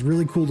you guys.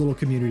 Really cool little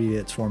community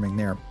that's forming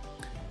there.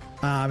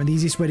 And the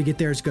easiest way to get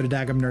there is go to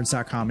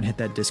dadgumnerds.com and hit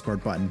that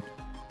Discord button.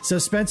 So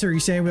Spencer, you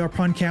saying our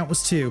pun count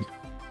was 2?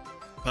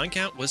 Pun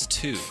count was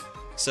 2.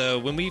 So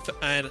when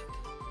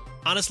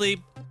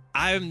honestly,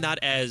 I'm not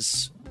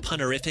as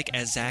punerific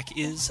as Zach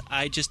is.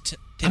 I just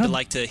tend to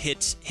like to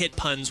hit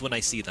puns when I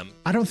see them.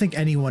 I don't think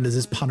anyone is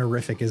as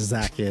punerific as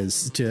Zach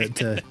is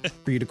to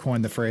for you to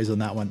coin the phrase on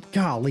that one.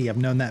 Golly, I've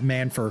known that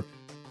man for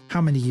how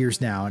many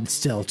years now, and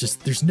still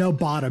just there's no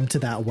bottom to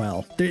that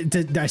well.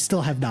 I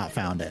still have not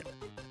found it.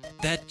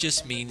 That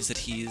just means that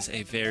he's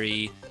a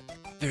very,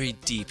 very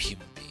deep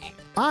human being.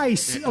 I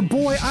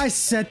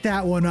set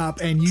that one up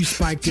and you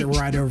spiked it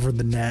right over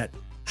the net.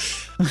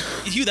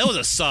 That was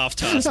a soft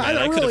toss, man.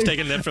 I could have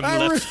taken that from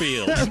left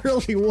field. That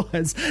really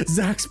was.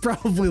 Zach's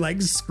probably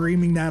like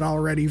screaming that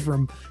already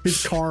from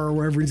his car or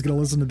wherever he's going to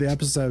listen to the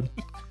episode.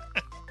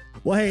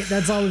 Well, hey,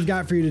 that's all we've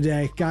got for you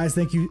today. Guys,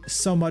 thank you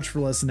so much for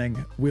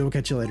listening. We will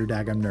catch you later,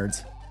 Dadgum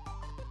Nerds.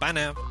 Bye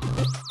now.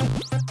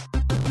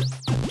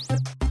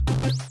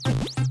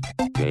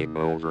 Game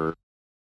over.